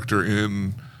a character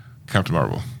in Captain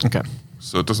Marvel. Okay.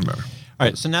 So it doesn't matter. All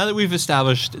right. So now that we've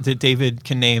established that David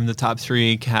can name the top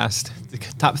 3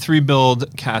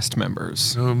 build cast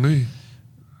members. You know me.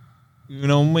 You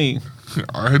know me.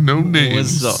 I know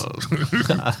names. What's up?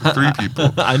 3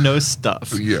 people. I know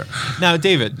stuff. Yeah. Now,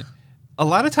 David, a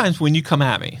lot of times when you come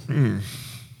at me,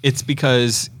 it's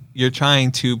because you're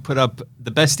trying to put up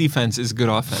the best defense is good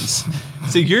offense.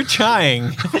 So you're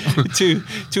trying to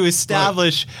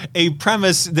establish a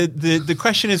premise that the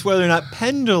question is whether or not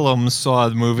Pendulum saw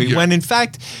the movie, Yeah. when in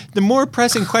fact the more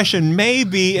pressing question may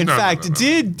be, in fact,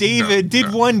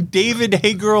 did one David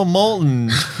Hey Girl Moulton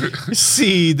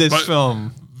see this But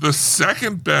film? The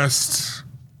second best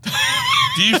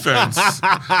defense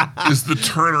is the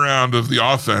turnaround of the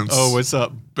offense. Oh, what's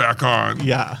up? Back on.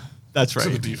 Yeah, that's To the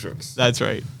right. defense. That's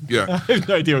right. Yeah. I have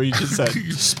no idea what you just said.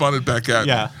 You spun it back at me.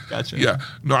 Yeah, gotcha. Yeah.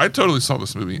 No, I totally saw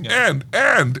this movie. Yeah.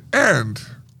 And are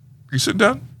you sitting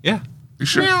down? Yeah. You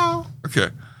sure? Meow. Okay.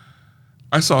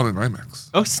 I saw it in IMAX.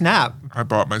 Oh, snap. I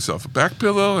bought myself a back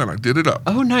pillow and I did it up.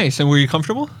 Oh, nice. And were you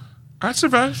comfortable? I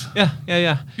survived. Yeah.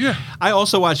 Yeah. I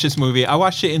also watched this movie. I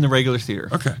watched it in the regular theater.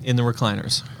 Okay. In the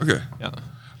recliners. Okay. Yeah.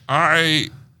 I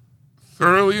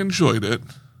thoroughly enjoyed it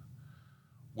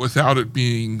without it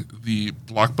being the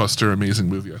blockbuster amazing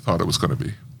movie I thought it was going to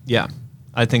be. Yeah.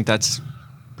 I think that's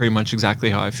pretty much exactly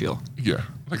how I feel. Yeah.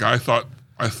 Like I thought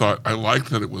I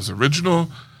liked that it was original.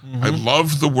 I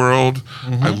loved the world.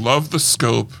 I loved the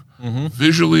scope.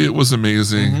 Visually it was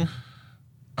amazing.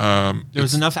 There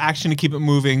was enough action to keep it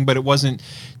moving, but it wasn't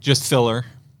just filler.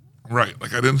 Right.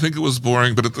 Like I didn't think it was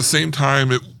boring, but at the same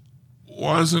time it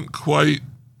wasn't quite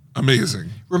amazing.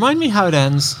 Remind me how it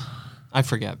ends. I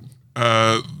forget.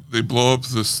 They blow up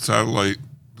the satellite,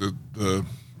 the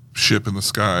ship in the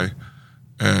sky,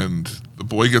 and the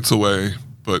boy gets away,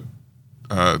 but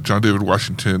John David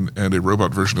Washington and a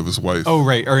robot version of his wife. Oh,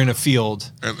 right. Or in a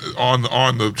field. And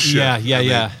on the ship.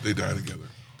 Yeah. They die together.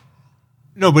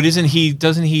 No, but doesn't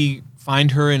he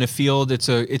find her in a field? It's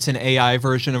an AI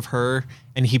version of her,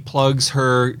 and he plugs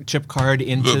her chip card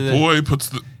into The boy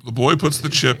puts the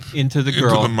chip into the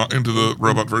girl, into the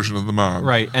robot version of the mom.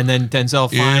 right? And then Denzel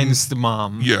finds the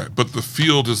mom. Yeah, but the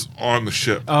field is on the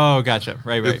ship. Oh, gotcha.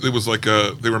 Right. It was like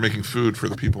they were making food for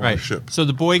the people on the ship. So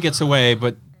the boy gets away,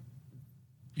 but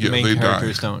the main they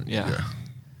characters die. don't. Yeah.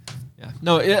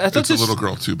 No, I thought It's a little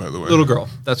girl too, by the way. Little girl.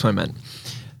 That's what I meant.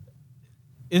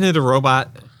 Isn't it a robot?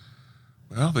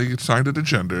 Well, they assigned it a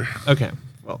gender. Okay.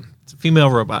 Well, it's a female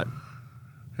robot.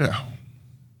 Yeah.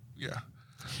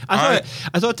 I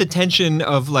thought the tension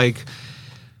of like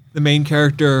the main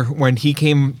character when he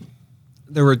came,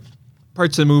 there were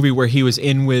parts of the movie where he was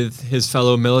in with his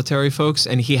fellow military folks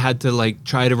and he had to like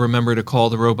try to remember to call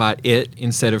the robot it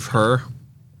instead of her.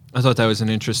 I thought that was an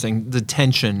interesting, the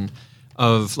tension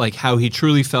of like how he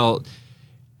truly felt,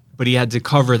 but he had to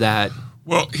cover that.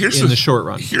 Well, here's in the short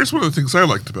run. Here's one of the things I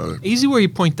liked about it. Easy where you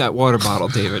point that water bottle,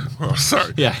 David. Oh,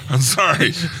 sorry. Yeah. I'm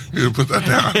sorry. You put that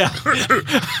down. Yeah.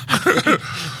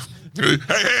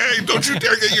 Hey, don't you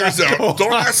dare get yours out.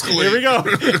 Don't escalate. Here we go.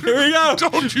 Here we go.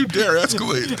 Don't you dare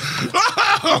escalate.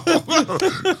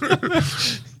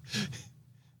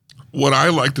 What I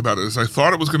liked about it is I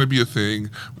thought it was going to be a thing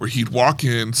where he'd walk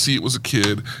in, see it was a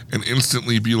kid, and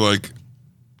instantly be like,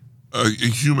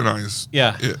 humanize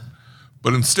it.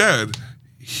 But instead,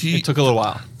 it took a little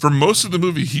while. For most of the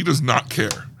movie, he does not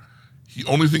care. The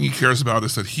only thing he cares about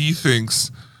is that he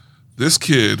thinks this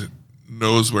kid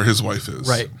knows where his wife is.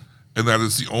 Right. And that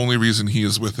is the only reason he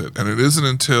is with it. And it isn't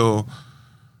until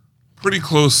pretty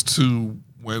close to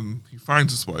when he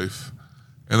finds his wife,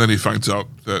 and then he finds out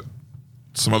that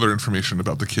some other information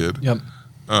about the kid,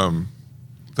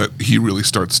 that he really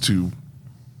starts to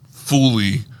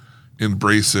fully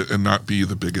embrace it and not be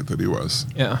the bigot that he was.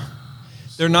 Yeah.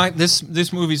 They're not,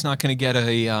 this movie's not going to get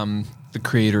a The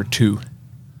Creator 2.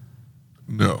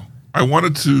 No. I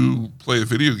wanted to play a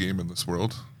video game in this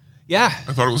world. Yeah.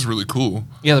 I thought it was really cool.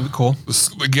 Yeah, that'd be cool.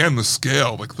 Again, the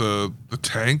scale, like the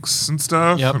tanks and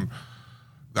stuff. Yep. And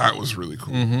that was really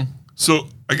cool. Mm-hmm. So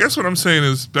I guess what I'm saying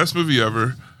is best movie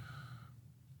ever.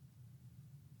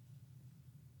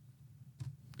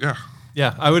 Yeah.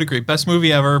 Yeah, I would agree. Best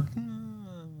movie ever.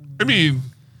 I mean,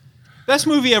 best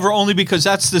movie ever only because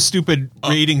that's the stupid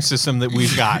rating system that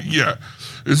we've got. Yeah.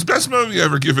 It's best movie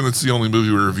ever given it's the only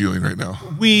movie we're reviewing right now.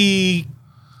 We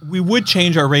would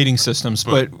change our rating systems,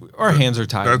 but our hands are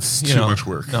tied. That's too much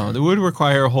work. No, it would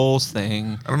require a whole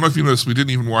thing. I don't know if you noticed, we didn't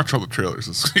even watch all the trailers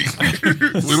this week. We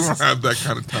don't have that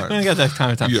kind of time. We don't got that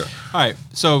kind of time. Yeah. All right.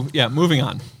 So, yeah, moving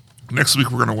on. Next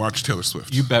week, we're going to watch Taylor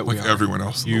Swift. You bet we like are. Everyone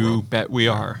else in the You world. bet we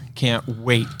are. Can't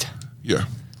wait. Yeah.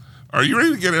 Are you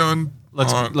ready to get on?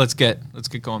 Let's get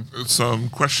going. Some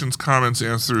questions, comments,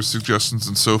 answers, suggestions,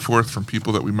 and so forth from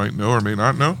people that we might know or may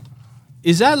not know.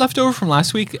 Is that left over from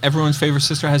last week? Everyone's favorite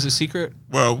sister has a secret?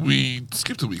 Well, we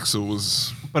skipped a week, so it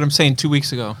was... But I'm saying 2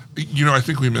 weeks ago. I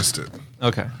think we missed it.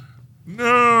 Okay.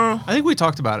 No. I think we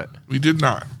talked about it. We did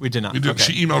not. We did not. We did.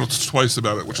 Okay. She emailed us twice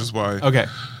about it, which is why... Okay.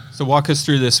 So walk us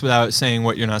through this without saying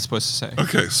what you're not supposed to say.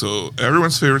 Okay, so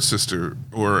everyone's favorite sister,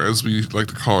 or as we like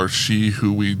to call her, she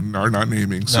who we are not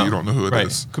naming, so you don't know who it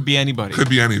is. Could be anybody. Could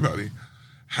be anybody.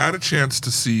 Had a chance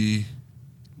to see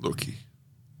Loki.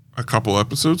 A couple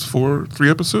episodes, 3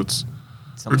 episodes?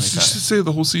 Something Or did like she that. say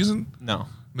the whole season? No.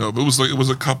 No, but it was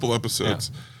a couple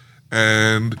episodes.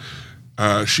 Yeah. And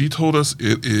she told us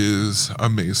it is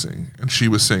amazing. And she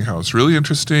was saying how it's really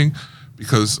interesting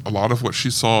because a lot of what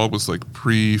she saw was like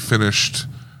pre-finished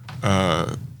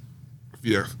VFX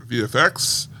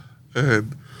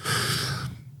and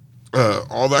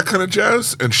all that kind of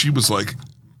jazz. And she was like,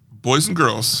 boys and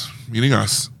girls, meaning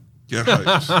us, get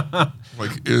hyped.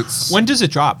 Like it's... When does it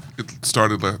drop? It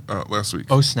started last week.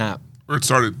 Oh, snap. Or it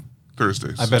started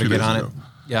Thursday. I better 2 get days on ago. it.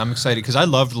 Yeah, I'm excited because I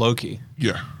loved Loki.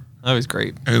 Yeah. That was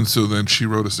great. And so then she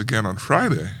wrote us again on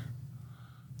Friday.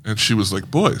 And she was like,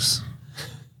 boys.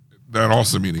 That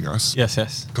also meaning us. Yes,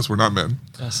 yes. Because we're not men.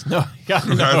 Yes. No. Yeah,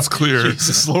 no. That's clear.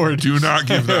 Jesus Lord. Do not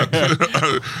give that.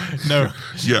 No.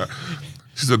 Yeah.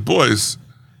 She said, boys,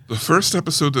 the first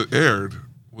episode that aired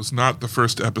was not the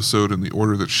first episode in the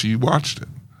order that she watched it.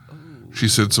 She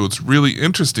said, so it's really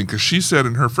interesting because she said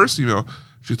in her first email,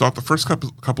 she thought the first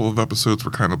couple of episodes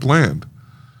were kind of bland.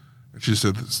 And she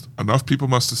said, enough people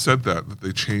must have said that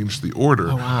they changed the order.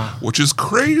 Oh, wow. Which is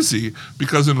crazy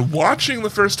because in watching the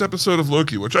first episode of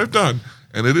Loki, which I've done,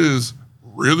 and it is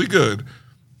really good,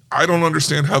 I don't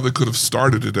understand how they could have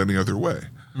started it any other way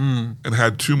and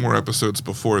had 2 more episodes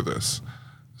before this.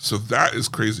 So that is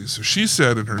crazy. So she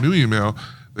said in her new email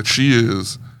that she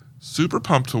is super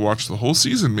pumped to watch the whole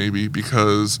season maybe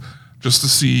because just to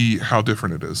see how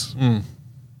different it is.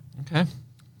 Okay.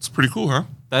 It's pretty cool, huh?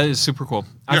 That is super cool.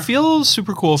 Yeah. I feel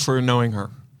super cool for knowing her.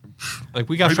 Like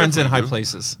we got I friends in high definitely do.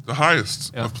 places. The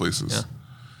highest Yeah. of places. Yeah.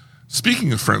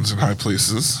 Speaking of friends in high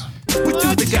places, We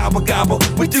do the gobble gobble,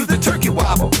 we do the turkey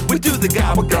wobble, we do the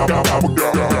gobble gobble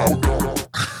gobble.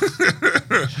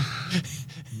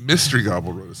 Mystery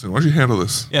Gobble wrote us in. Why don't you handle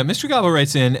this? Yeah, Mr. Gobble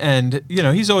writes in, and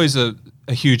he's always a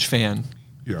huge fan.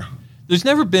 Yeah. There's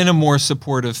never been a more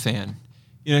supportive fan.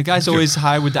 Guy's always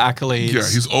high with the accolades. Yeah,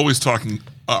 he's always talking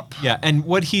up. Yeah, and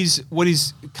what he's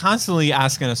constantly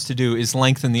asking us to do is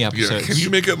lengthen the Yeah, episodes. can you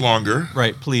make it longer?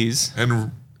 Right, please.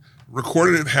 And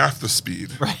record it at half the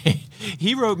speed. Right.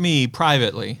 He wrote me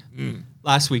privately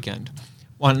last weekend,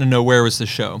 wanting to know where was the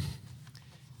show.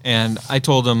 And I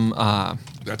told him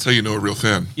That's how you know a real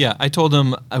fan. Yeah, I told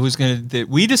him that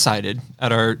we decided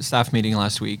at our staff meeting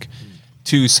last week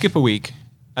to skip a week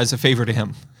as a favor to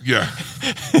him. Yeah.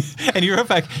 And he wrote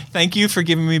back, "Thank you for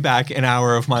giving me back an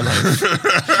hour of my life."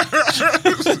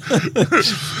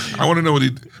 I want to know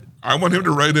I want him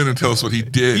to write in and tell us what he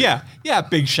did. Yeah,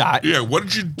 big shot. Yeah, what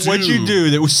did you do? What'd you do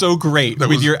that was so great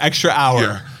with your extra hour?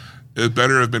 Yeah. It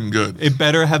better have been good. It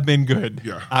better have been good.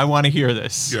 Yeah. I want to hear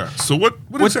this. Yeah. So what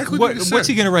exactly did you say? What's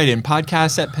he going to write in?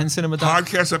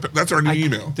 Podcast@PennCinema.com? That's our new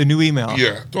email. The new email.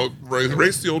 Yeah. Don't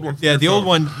erase the old one. Yeah, the old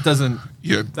one doesn't.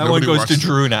 Yeah. That one goes to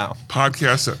Drew now.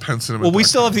 Podcast@PennCinema.com. Well, we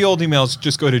still have the old emails.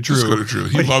 Just go to Drew. Just go to Drew.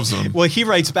 He loves them. Well, he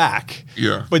writes back.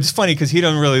 Yeah. But it's funny because he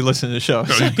doesn't really listen to the show.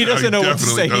 So he doesn't know what to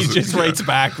say. He just writes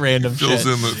back random fills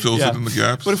shit. Fills it in the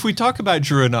gaps. But if we talk about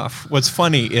Drew enough, what's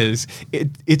funny is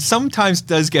it sometimes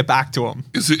does get back to him.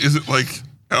 Is it like...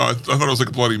 Oh, I thought it was like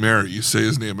a Bloody Mary. You say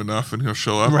his name enough and he'll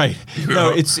show up. Right. You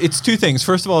know? No, it's two things.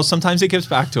 First of all, sometimes it gets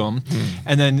back to him.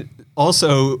 And then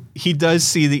also, he does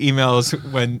see the emails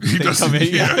when they come in.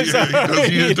 He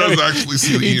does actually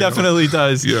see the email. He definitely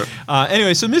does. Yeah.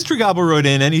 Anyway, so Mr. Gobble wrote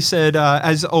in and he said,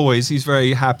 as always, he's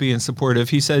very happy and supportive.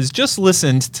 He says, just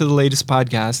listened to the latest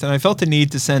podcast and I felt the need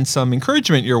to send some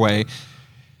encouragement your way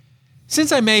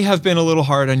since I may have been a little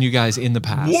hard on you guys in the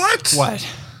past. What?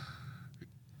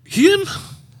 Him?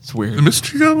 It's weird. The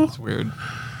Mystery Gobble? It's weird.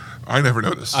 I never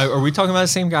noticed. Are we talking about the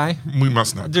same guy? We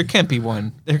must not. There can't be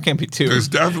one. There can't be two. There's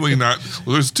definitely not.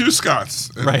 Well, there's two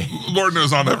Scotts. Right. Lord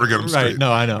knows I'll never get them straight. Right.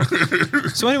 No, I know.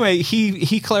 So anyway,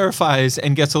 he clarifies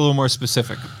and gets a little more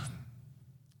specific.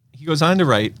 He goes on to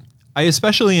write, I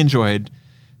especially enjoyed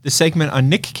the segment on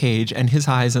Nick Cage and his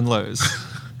highs and lows.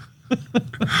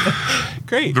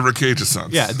 Great. The Recageissance.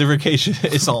 Yeah, the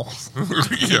Recageissance.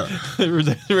 Yeah. The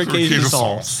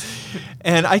Recageissance.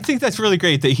 And I think that's really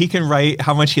great that he can write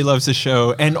how much he loves the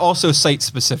show and also cite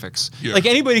specifics. Yeah. Like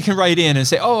anybody can write in and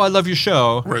say, "Oh, I love your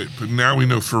show." Right, but now we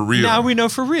know for real. Now we know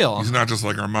for real. He's not just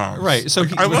like our moms. Right. So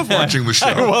I love watching the show.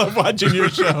 I love watching your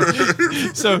show.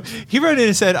 So he wrote in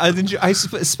and said, I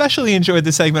especially enjoyed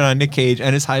the segment on Nick Cage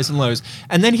and his highs and lows.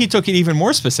 And then he took it even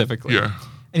more specifically. Yeah.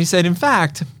 And he said, in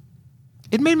fact,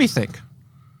 it made me think.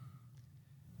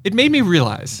 It made me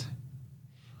realize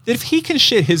that if he can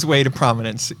shit his way to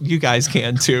prominence, you guys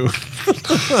can too.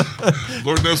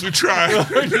 Lord knows we try.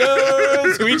 Lord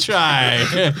knows we try.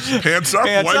 Pants up.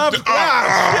 Pants up. Shit.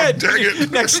 Dang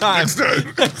it. Next time.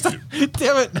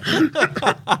 Damn it.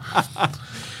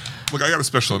 Look, I got a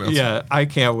special announcement. Yeah, I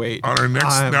can't wait. On our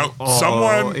next,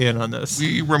 someone in on this.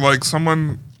 We were like,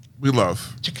 someone we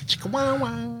love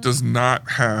does not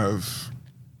have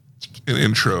an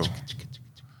intro.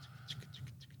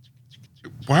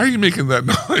 Why are you making that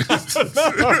noise? It's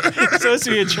supposed to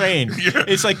be a train. Yeah.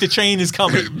 It's like the train is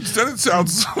coming. Then it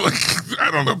sounds like, I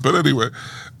don't know, but anyway.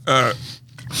 And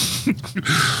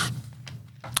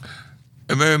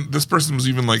then this person was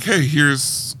even like, hey,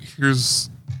 here's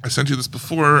I sent you this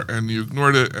before and you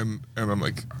ignored it. And I'm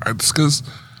like, it's because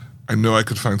I know I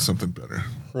could find something better.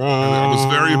 And I was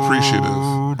very appreciative.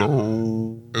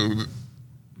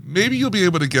 Maybe you'll be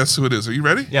able to guess who it is. Are you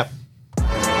ready? Yep.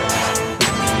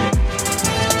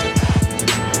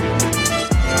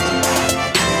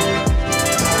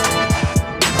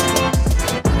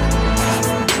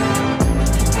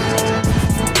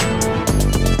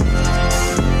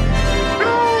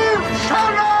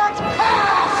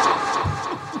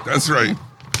 That's right.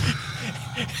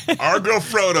 Our girl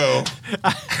Frodo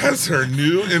has her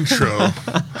new intro.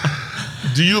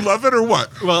 Do you love it or what?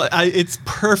 Well, it's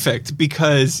perfect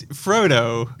because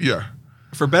Frodo, Yeah.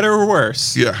 for better or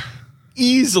worse, Yeah.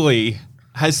 easily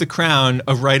has the crown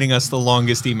of writing us the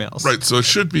longest emails. Right. So it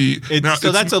should be.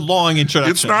 So that's a long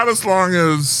introduction. It's not as long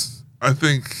as I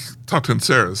think Top 10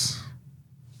 Sarah's.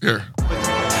 Here.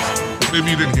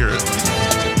 Maybe you didn't hear it.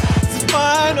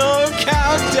 Final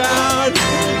countdown.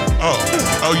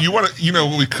 Oh, you want to? You know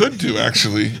what we could do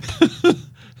actually? Let's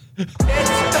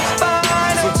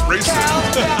race it.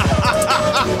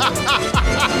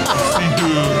 See who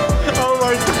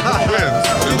wins.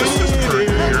 And this is for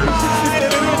years.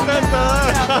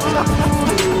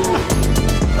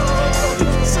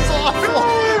 This is awful.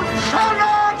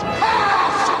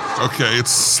 Okay,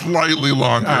 it's slightly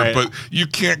longer, All right. but you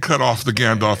can't cut off the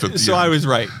Gandalf at the So end. I was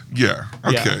right. Yeah.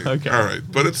 Okay. okay. All right.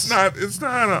 But it's not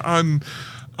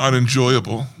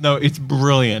unenjoyable. No, it's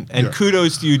brilliant. And Yeah.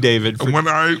 kudos to you, David. For, When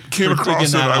I came for across picking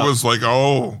it, that I up. was like,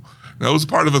 oh, that was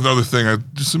part of another thing. I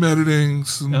did some editing,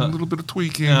 a little bit of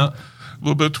tweaking, a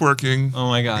little bit of twerking. Oh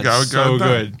my God, Got so it done.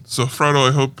 good. So Frodo,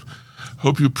 I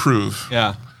hope you approve.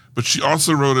 Yeah. But she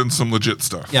also wrote in some legit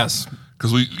stuff. Yes.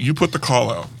 because you put the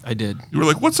call out. I did. You were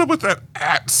like, "What's up with that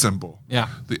 @ symbol?" Yeah.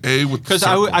 The A with the Because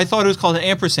circle I thought it was called an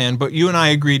ampersand, but you and I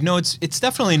agreed, no, it's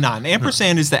definitely not. An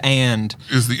ampersand is the and.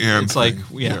 is the and. It's like,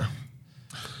 thing. yeah.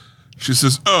 She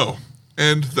says, "Oh,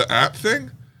 and the @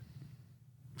 thing."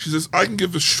 She says, "I can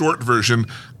give the short version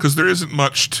because there isn't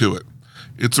much to it.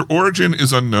 Its origin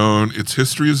is unknown, its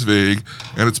history is vague,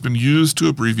 and it's been used to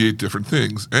abbreviate different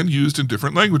things and used in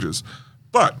different languages.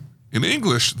 But in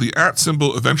English, the @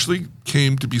 symbol eventually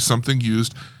came to be something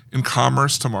used in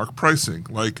commerce to mark pricing,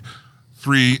 like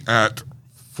 3 at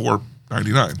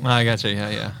 $4.99. I gotcha.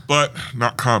 Yeah. But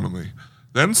not commonly.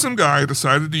 Then some guy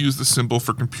decided to use the symbol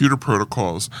for computer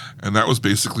protocols, and that was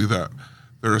basically that.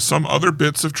 There are some other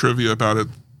bits of trivia about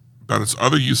its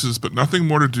other uses, but nothing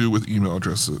more to do with email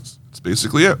addresses. It's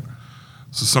basically it.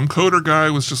 So some coder guy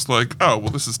was just like, oh, well,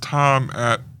 this is Tom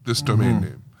at this domain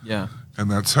name. Yeah. And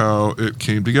that's how it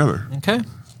came together. Okay.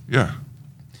 Yeah.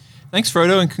 Thanks,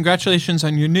 Frodo, and congratulations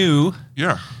on your new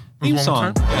Yeah. theme One more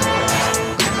song. time? Yeah.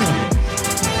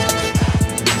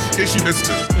 In case you missed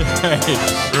it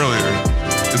Right. earlier,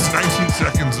 it's 19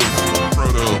 seconds of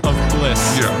Frodo. Of bliss.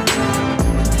 Yeah.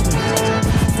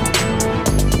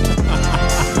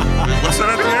 Wait, what's that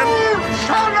at the end?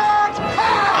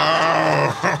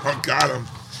 Oh, got him.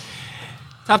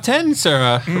 Top 10,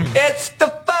 Sarah. It's the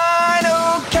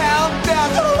final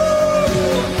countdown.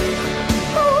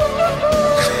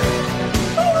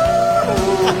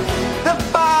 The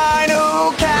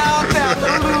final countdown.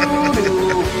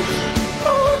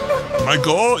 My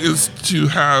goal is to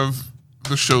have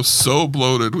the show so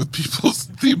bloated with people's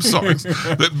theme songs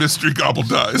that Mystery Gobble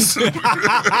dies.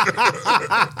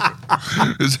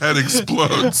 His head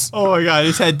explodes. Oh my God,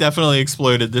 his head definitely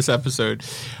exploded this episode.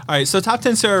 All right, so Top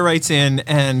 10 Sarah writes in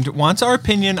and wants our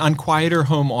opinion on quieter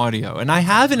home audio. And I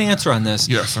have an answer on this.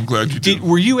 Yes, I'm glad you did.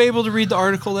 Were you able to read the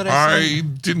article that I sent? I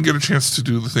didn't get a chance to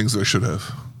do the things that I should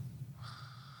have.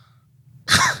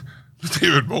 The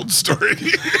David Moulton story.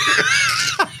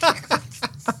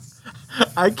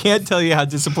 I can't tell you how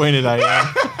disappointed I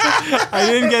am. I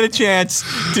didn't get a chance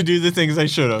to do the things I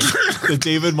should have. The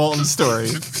David Moulton story.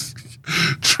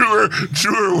 Truer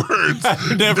words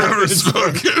never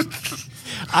spoken.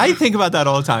 I think about that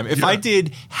all the time. If I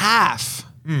did half,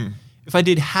 if I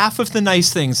did half of the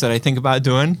nice things that I think about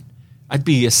doing, I'd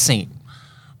be a saint.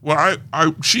 Well,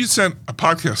 she sent a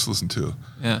podcast to listen to.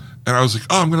 Yeah. And I was like,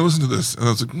 oh, I'm going to listen to this. And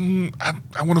I was like,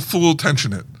 I want to full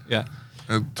attention it. Yeah.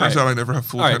 And it turns out I never have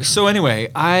full All right. attention. So anyway,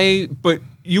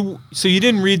 you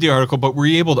didn't read the article, but were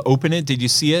you able to open it? Did you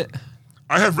see it?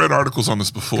 I have read articles on this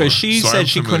before. Because she so said I'm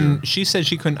she familiar. couldn't. She said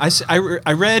she couldn't.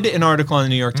 I read an article on the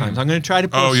New York Times. I'm going to try to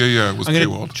post. Oh, yeah. It was I'm going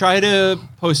paywalled. to try to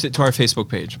post it to our Facebook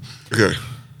page. Okay.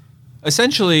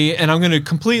 Essentially, and I'm going to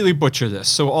completely butcher this.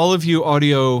 So all of you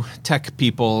audio tech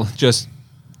people, just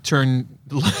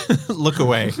look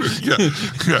away. Yeah.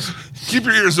 Keep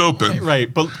your ears open.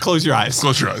 Right, but close your eyes.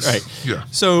 Close your eyes. Right. Yeah.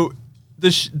 So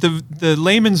the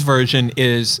layman's version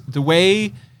is the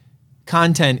way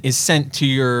content is sent to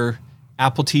your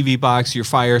Apple TV box, your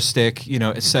Fire Stick,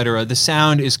 et cetera. The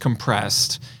sound is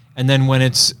compressed, and then when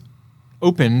it's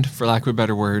opened, for lack of a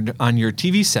better word, on your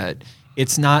TV set,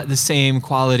 it's not the same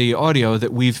quality audio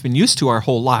that we've been used to our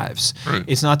whole lives. Right.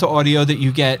 It's not the audio that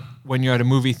you get when you're at a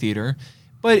movie theater,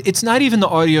 but it's not even the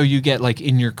audio you get like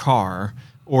in your car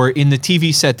or in the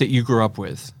TV set that you grew up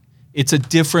with. It's a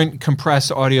different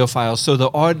compressed audio file. So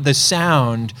the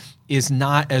sound is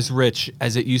not as rich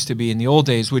as it used to be in the old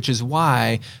days, which is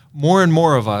why more and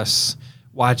more of us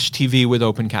watch TV with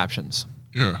open captions.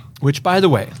 Yeah. Which, by the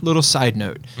way, little side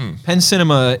note, Penn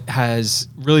Cinema has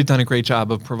really done a great job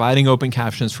of providing open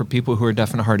captions for people who are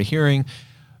deaf and hard of hearing.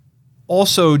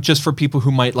 Also, just for people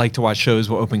who might like to watch shows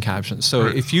with open captions. So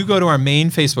if you go to our main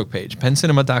Facebook page,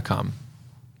 penncinema.com,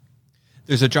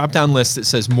 there's a drop-down list that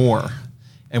says More.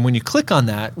 And when you click on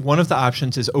that, one of the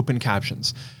options is open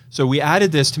captions. So we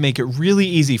added this to make it really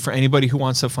easy for anybody who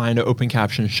wants to find an open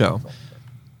caption show.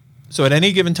 So at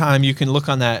any given time, you can look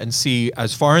on that and see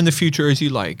as far in the future as you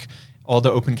like all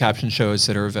the open caption shows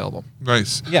that are available.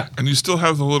 Nice. Yeah. And you still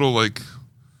have the little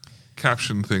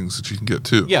caption things that you can get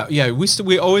too. Yeah.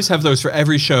 We always have those for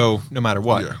every show, no matter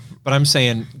what. Yeah. But I'm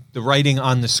saying the writing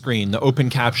on the screen, the open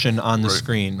caption on the Right.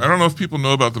 screen. I don't know if people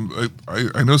know about them.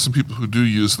 I know some people who do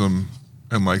use them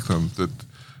and like them. That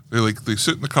they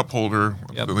sit in the cup holder.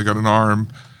 Yep. They got an arm.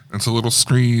 And it's a little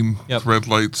screen Yep. with red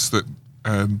lights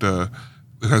and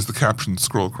it has the caption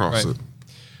scroll across Right. it.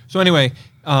 So anyway,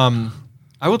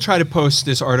 I will try to post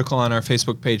this article on our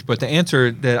Facebook page, but the answer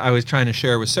that I was trying to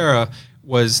share with Sarah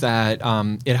was that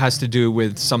it has to do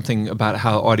with something about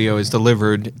how audio is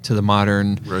delivered to the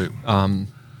modern. Right.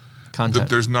 content.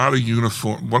 there's not a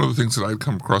uniform. One of the things that I'd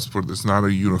come across before, there's not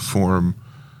a uniform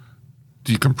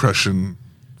decompression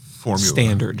formula.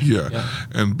 Standard. Yeah.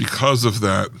 And because of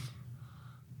that,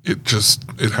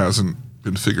 it hasn't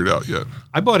been figured out yet.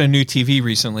 I bought a new TV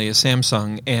recently, a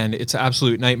Samsung, and it's an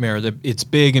absolute nightmare. It's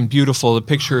big and beautiful. The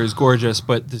picture is gorgeous,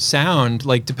 but the sound,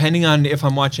 like depending on if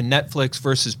I'm watching Netflix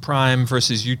versus Prime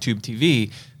versus YouTube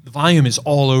TV, the volume is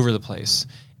all over the place.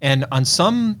 And on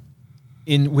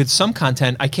with some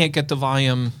content, I can't get the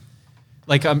volume.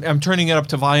 Like I'm turning it up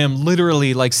to volume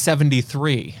literally like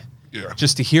 73. Yeah.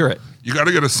 Just to hear it. You got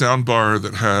to get a sound bar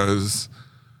that has.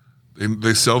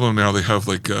 They sell them now. They have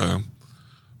like a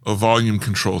volume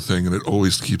control thing, and it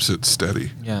always keeps it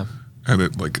steady. Yeah. And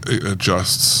it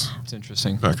adjusts. It's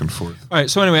interesting. Back and forth. All right.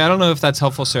 So anyway, I don't know if that's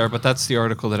helpful, Sarah, but that's the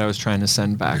article that I was trying to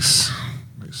send back.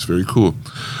 Nice. Very cool.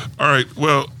 All right.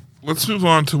 Well, let's move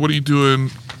on to what are you doing?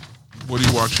 What are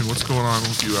you watching? What's going on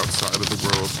with you outside of the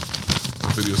world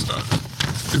of video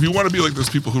stuff? If you want to be like those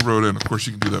people who wrote in, of course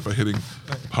you can do that by hitting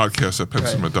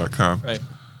podcast@pencinema.com. Right.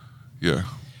 Yeah.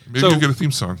 Maybe So- you'll get a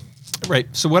theme song. Right.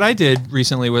 So what I did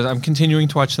recently was I'm continuing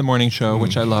to watch The Morning Show,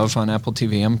 which I love on Apple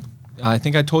TV. I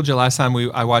think I told you last time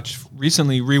I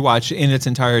recently rewatched in its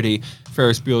entirety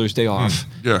Ferris Bueller's Day Off.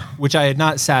 Yeah. Which I had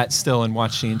not sat still and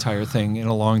watched the entire thing in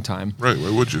a long time. Right.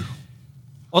 Why would you?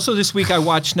 Also this week I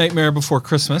watched Nightmare Before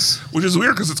Christmas. Which is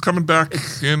weird because it's coming back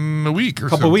in a week or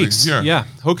Couple something. weeks. Yeah.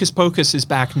 Hocus Pocus is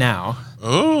back now.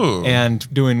 Oh. And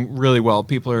doing really well.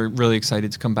 People are really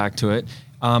excited to come back to it.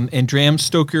 And Bram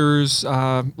Stoker's,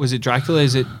 was it Dracula?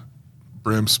 Is it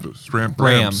Bram.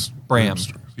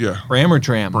 Yeah. Bram or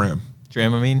Dram? Bram.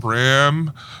 Dramamine?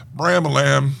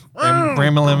 Bram-a-lam.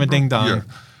 Bram-a-lam Ding Dong. Yeah.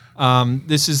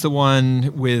 This is the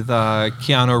one with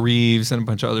Keanu Reeves and a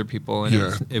bunch of other people. And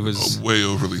Yeah. it was a way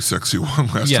overly sexy one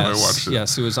last time I watched it.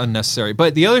 Yes, it was unnecessary.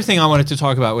 But the other thing I wanted to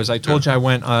talk about was I told you I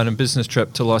went on a business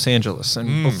trip to Los Angeles.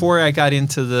 And before I got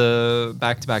into the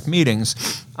back-to-back meetings,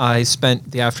 I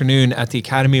spent the afternoon at the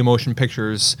Academy of Motion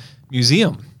Pictures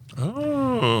Museum.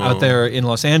 Oh. Out there in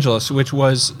Los Angeles, which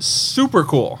was super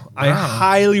cool. I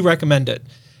highly recommend it.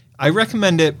 I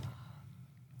recommend it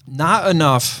not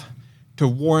enough to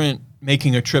warrant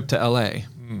making a trip to LA,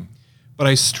 but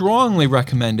I strongly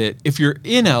recommend it if you're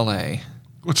in LA.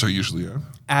 Which I usually am.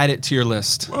 Add it to your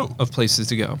list Whoa. of places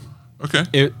to go. Okay.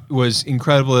 It was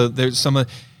incredible. There's some of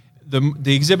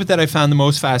the exhibit that I found the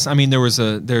most fascinating. I mean, there's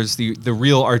the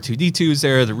real R2D2s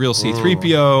there, the real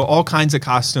C3PO, all kinds of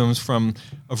costumes from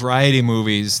a variety of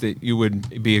movies that you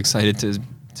would be excited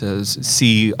to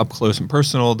see up close and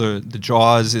personal. The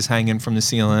Jaws is hanging from the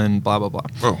ceiling, blah blah blah.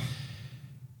 Oh.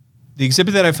 The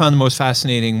exhibit that I found the most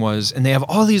fascinating was, and they have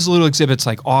all these little exhibits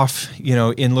like off,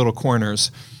 in little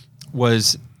corners,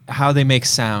 was how they make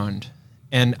sound.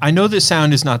 And I know that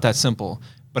sound is not that simple,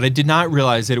 but I did not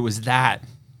realize that it was that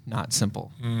not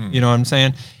simple. You know what I'm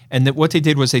saying? And that what they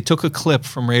did was they took a clip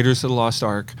from Raiders of the Lost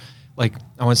Ark, like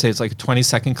I want to say it's like a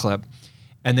 20-second clip,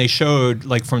 and they showed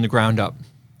like from the ground up,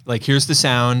 like here's the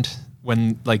sound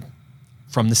when like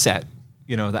from the set,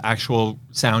 the actual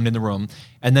sound in the room,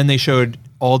 and then they showed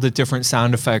all the different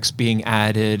sound effects being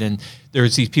added, and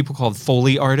there's these people called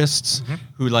Foley artists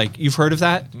who like you've heard of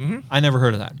that? I never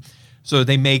heard of that. So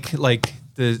they make like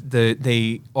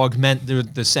they augment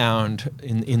the sound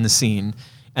in the scene.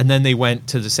 And then they went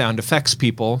to the sound effects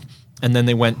people, and then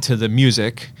they went to the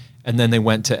music, and then they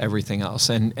went to everything else.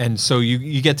 And so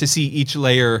you get to see each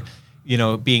layer,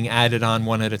 being added on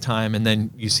one at a time, and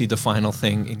then you see the final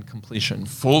thing in completion.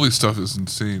 Foley stuff is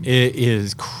insane. It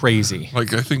is crazy.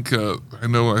 Like I think I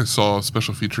know I saw a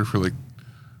special feature for like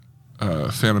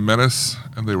Phantom Menace,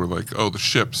 and they were like, "Oh, the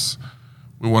ships.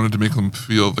 We wanted to make them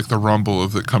feel like the rumble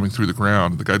of it coming through the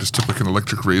ground." The guy just took like an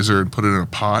electric razor and put it in a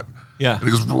pot. Yeah. And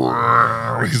he goes,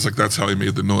 "Roar." He's like, that's how he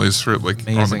made the noise for it, like on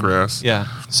the Amazing. grass. Yeah,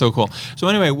 so cool. So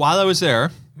anyway, while I was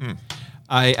there,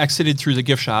 I exited through the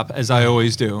gift shop, as I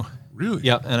always do. Really?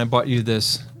 Yep, and I bought you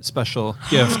this special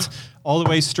gift all the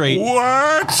way straight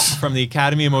What? from the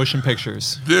Academy of Motion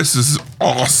Pictures. This is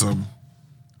awesome.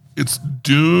 It's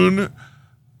Dune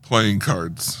playing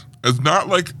cards. It's not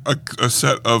like a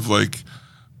set of like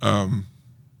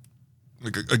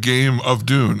a game of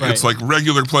Dune. Right. It's like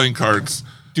regular playing cards.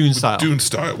 Dune style. Dune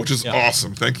style, which is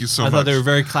awesome. Thank you so I much. thought they were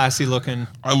very classy looking.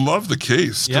 I love the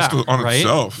case just Yeah, on right?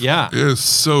 itself. Yeah. It is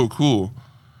so cool.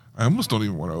 I almost don't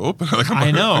even want to open it. Like,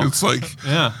 I know. It's like,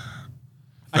 Yeah.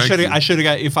 Thank you. I should have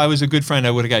got, if I was a good friend,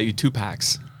 I would have got you 2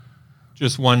 packs.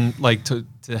 Just one like to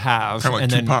have. Kinda like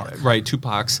and then Tupac. right, 2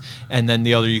 packs. And then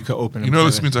the other you could open. you know,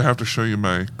 this means I have to show you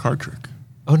my card trick.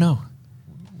 Oh no.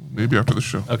 Maybe after the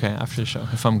show. Okay, after the show,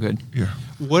 if I'm good. Yeah.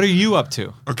 What are you up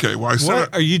to? Okay. Well, I said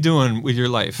What are you doing with your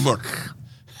life? Look,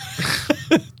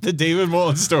 The David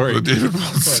Mullen story. The David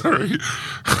Mullen story.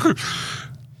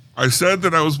 I said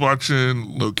that I was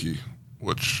watching Loki,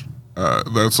 which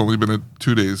that's only been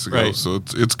 2 days ago, Right. so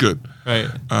it's good. Right.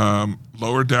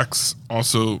 Lower Decks,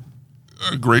 also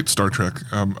a great Star Trek.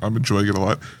 I'm enjoying it a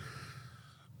lot.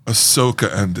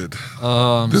 Ahsoka ended.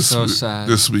 Oh, I'm so week, sad.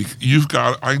 This week.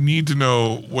 I need to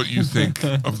know what you think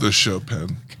of this show,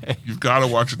 Penn. Okay. You've got to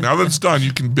watch it. Now that it's done,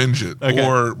 you can binge it Okay.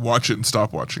 or watch it and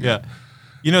stop watching Yeah. it.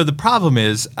 You know, the problem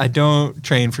is I don't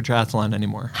train for triathlon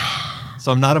anymore.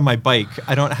 So I'm not on my bike.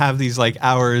 I don't have these like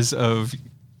hours of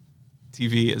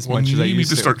TV as much as I you need used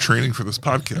to start training for this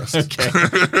podcast. Okay.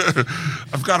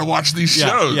 I've got to watch these Yeah,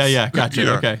 shows. yeah. Gotcha.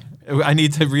 Yeah. Okay. I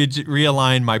need to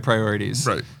realign my priorities.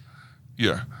 Right.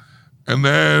 Yeah. And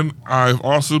then I've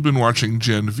also been watching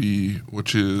Gen V,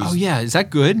 which is... Oh, yeah. Is that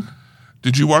good?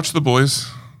 Did you watch The Boys?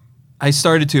 I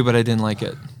started to, but I didn't like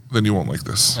it. Then you won't like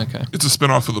this. Okay. It's a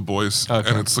spin-off of The Boys, Okay.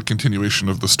 and it's the continuation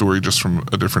of the story just from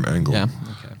a different angle. Yeah.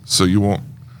 Okay. So you won't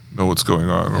know what's going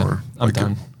on. Yeah, Or I'm like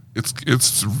done.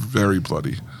 It's very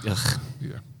bloody. Ugh.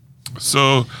 Yeah.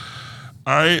 So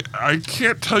I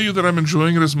can't tell you that I'm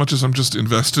enjoying it as much as I'm just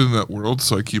invested in that world,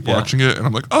 so I keep Yeah. watching it, and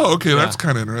I'm like, oh, okay, that's Yeah.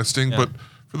 kind of interesting, Yeah. but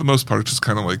for the most part, it's just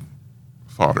kind of like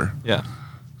fodder. Yeah.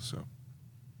 So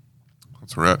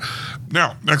that's where we're at.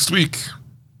 Now, next week,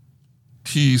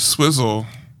 T-Swizzle.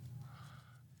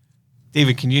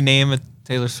 David, can you name a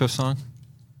Taylor Swift song?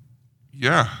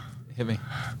 Yeah. Hit me.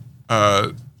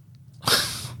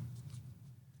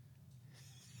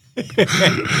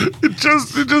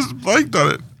 It just blanked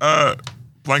on it.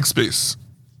 Blank Space.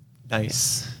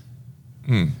 Nice.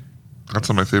 That's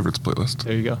on my favorites playlist.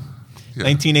 There you go. Yeah.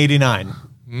 1989.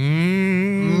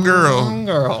 Girl.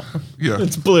 Girl. Yeah.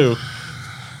 It's blue.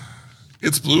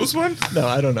 It's Blue's one? No,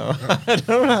 I don't know. I have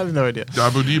no idea.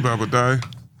 Dabu dee babu die.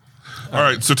 All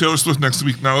right, so Taylor Swift next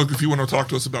week. Now, look, if you want to talk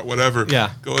to us about whatever, Yeah.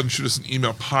 go ahead and shoot us an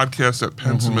email,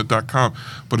 podcast@pencinema.com.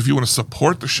 But if you want to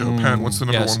support the show, Penn, what's the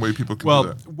number Yes. one way people can Well, do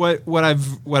that? what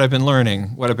I've been learning,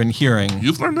 what I've been hearing.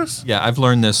 You've learned this? Yeah, I've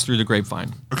learned this through the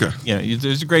grapevine. Okay. You know,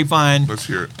 there's a grapevine. Let's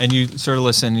hear it. And you sort of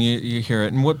listen, you hear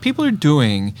it. And what people are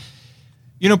doing,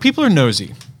 you know, people are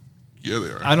nosy. Yeah,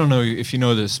 they are. I don't know if you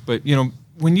know this, but, you know,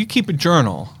 when you keep a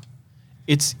journal,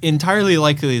 it's entirely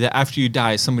likely that after you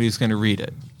die, somebody's going to read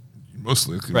it.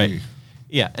 Mostly. It could Right. be.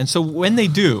 Yeah. And so when they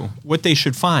do, what they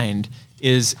should find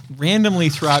is randomly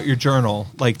throughout your journal,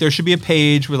 like there should be a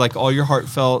page with like all your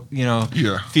heartfelt, you know,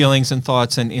 Yeah. feelings and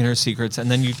thoughts and inner secrets. And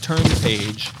then you turn the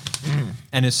page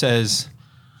and it says,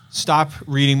 stop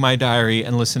reading my diary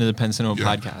and listen to the Penn Cinema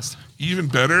Yeah. podcast. Even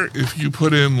better if you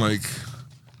put in, like,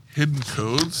 hidden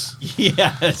codes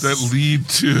Yes. that lead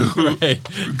to Right.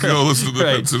 go listen to the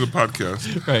Right. Penn Cinema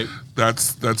podcast. Right.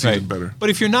 That's Right. even better.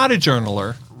 But if you're not a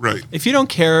journaler, Right. if you don't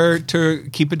care to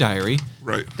keep a diary,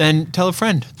 Right. then tell a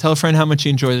friend. Tell a friend how much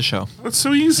you enjoy the show. That's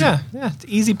so easy. Yeah. It's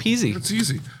easy peasy. It's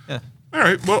easy. Yeah. All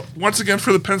right. Well, once again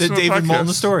for the Penn The Cinema David podcast.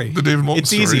 Moulton story. The David Moulton it's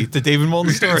story. easy. The David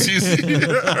Moulton story. It's easy.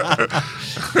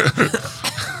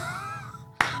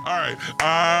 All right.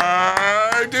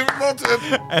 I'm David Moulton.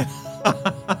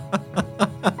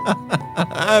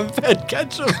 I'm Ben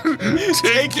Ketchum.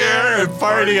 Take care and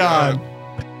party on.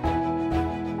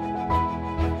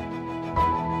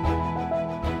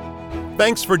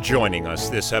 Thanks for joining us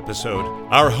this episode.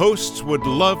 Our hosts would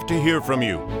love to hear from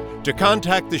you. To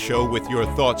contact the show with your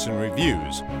thoughts and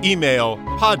reviews, email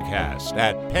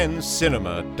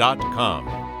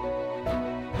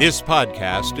podcast@penncinema.com. This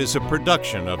podcast is a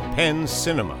production of Penn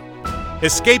Cinema.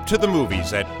 Escape to the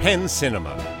movies at Penn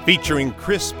Cinema, featuring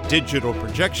crisp digital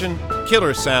projection,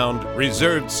 killer sound,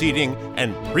 reserved seating,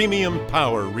 and premium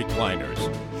power recliners.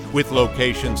 With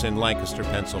locations in Lancaster,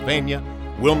 Pennsylvania,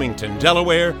 Wilmington,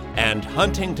 Delaware, and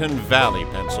Huntington Valley,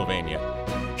 Pennsylvania.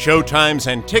 Showtimes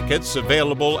and tickets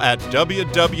available at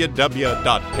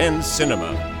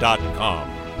www.penncinema.com.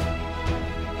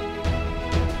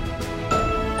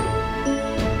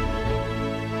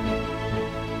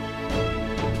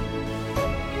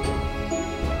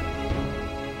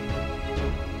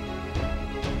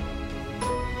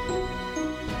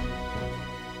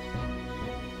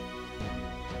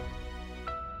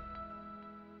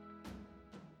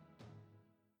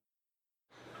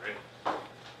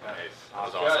 Nice. That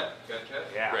was awesome. Good.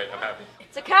 Yeah. Great. I'm happy.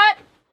 It's a cut.